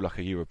did feel like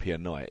a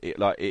European night.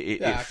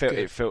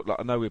 It felt like,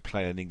 I know we're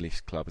playing an English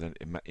club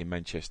in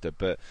Manchester,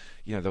 but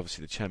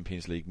obviously the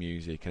Champions League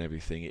music and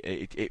everything.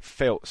 It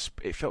felt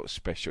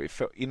special. It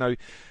felt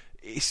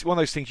it's one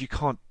of those things you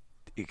can't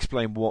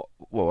explain.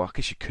 I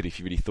guess you could if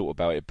you really thought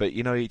about it, but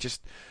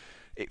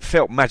it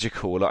felt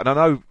magical. And I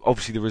know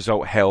obviously the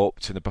result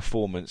helped and the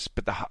performance,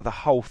 but the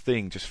whole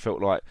thing just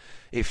felt like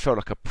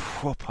a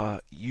proper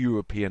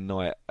European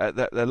night at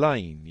the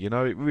Lane.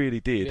 It really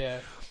did. Yeah.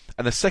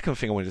 And the second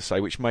thing I wanted to say,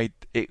 which made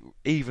it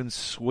even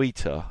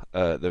sweeter,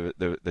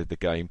 the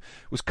game,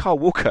 was Carl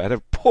Walker had a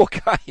poor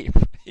game.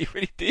 He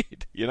really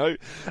did, you know.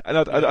 And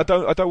I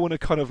don't want to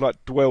kind of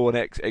like dwell on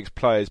ex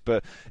players,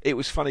 but it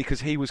was funny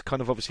because he was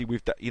kind of obviously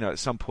with that, you know, at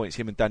some points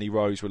him and Danny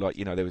Rose were like,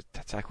 you know, there was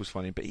tackles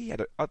funny, but he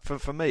had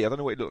for me, I don't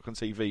know what it looked like on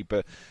TV,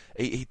 but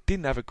he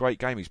didn't have a great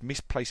game. He was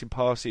misplacing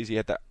passes. He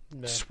had that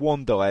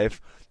swan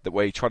dive that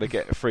where he tried to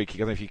get a free kick. I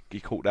don't know if he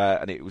caught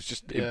that, and it was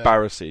just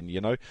embarrassing,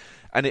 you know.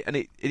 And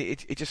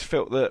it just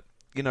felt that,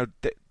 you know,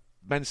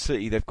 Man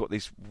City, they've got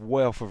this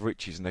wealth of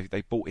riches, and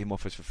they bought him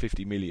off us for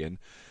 50 million.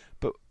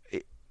 But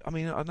I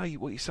mean, I know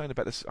what you're saying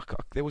about this.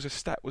 There was a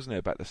stat, wasn't there,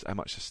 about this, how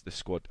much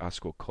our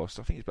squad cost?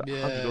 I think it's about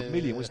 100 odd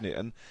million, wasn't it?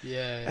 And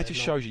that just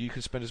shows you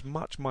can spend as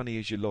much money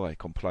as you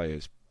like on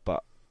players,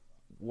 but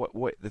what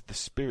the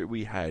spirit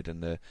we had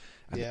and the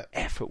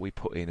effort we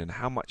put in, and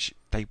how much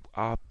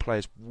our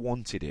players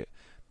wanted it,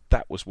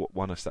 that was what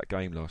won us that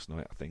game last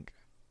night, I think.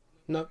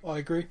 No, I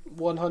agree,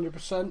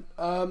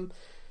 100%.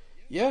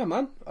 Yeah,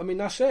 man. I mean,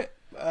 that's it.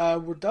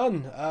 We're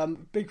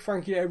done. Big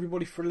thank you to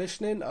everybody for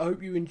listening. I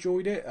hope you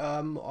enjoyed it.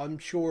 I'm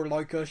sure,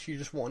 like us, you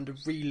just wanted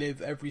to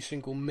relive every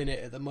single minute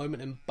at the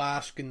moment and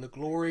bask in the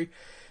glory.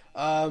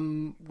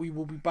 We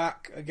will be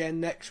back again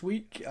next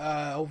week.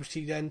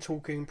 Obviously, then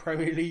talking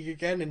Premier League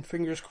again, and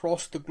fingers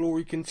crossed the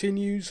glory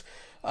continues.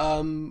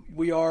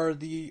 We are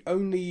the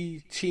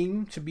only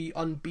team to be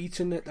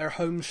unbeaten at their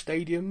home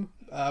stadium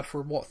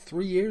for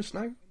 3 years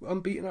now,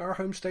 unbeaten at our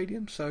home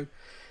stadium. So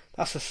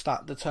that's a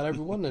stat to tell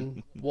everyone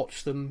and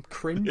watch them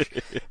cringe.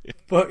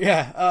 But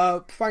yeah,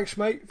 thanks,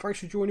 mate. Thanks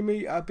for joining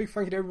me. Big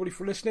thank you to everybody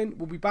for listening.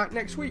 We'll be back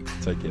next week.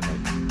 Take it,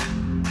 mate.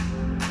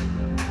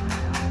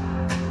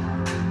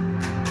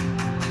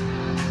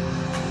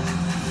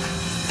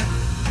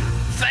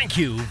 Thank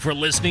you for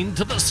listening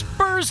to the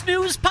Spurs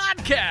News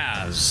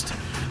Podcast.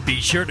 Be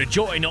sure to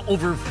join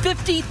over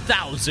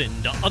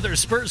 50,000 other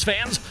Spurs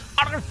fans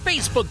on our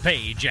Facebook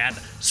page at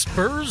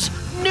Spurs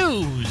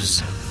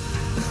News.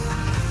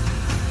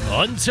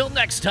 Until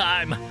next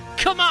time,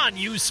 come on,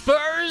 you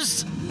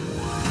Spurs!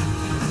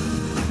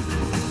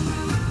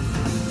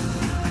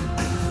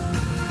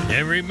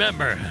 And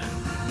remember,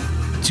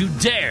 to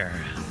dare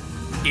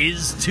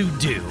is to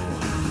do.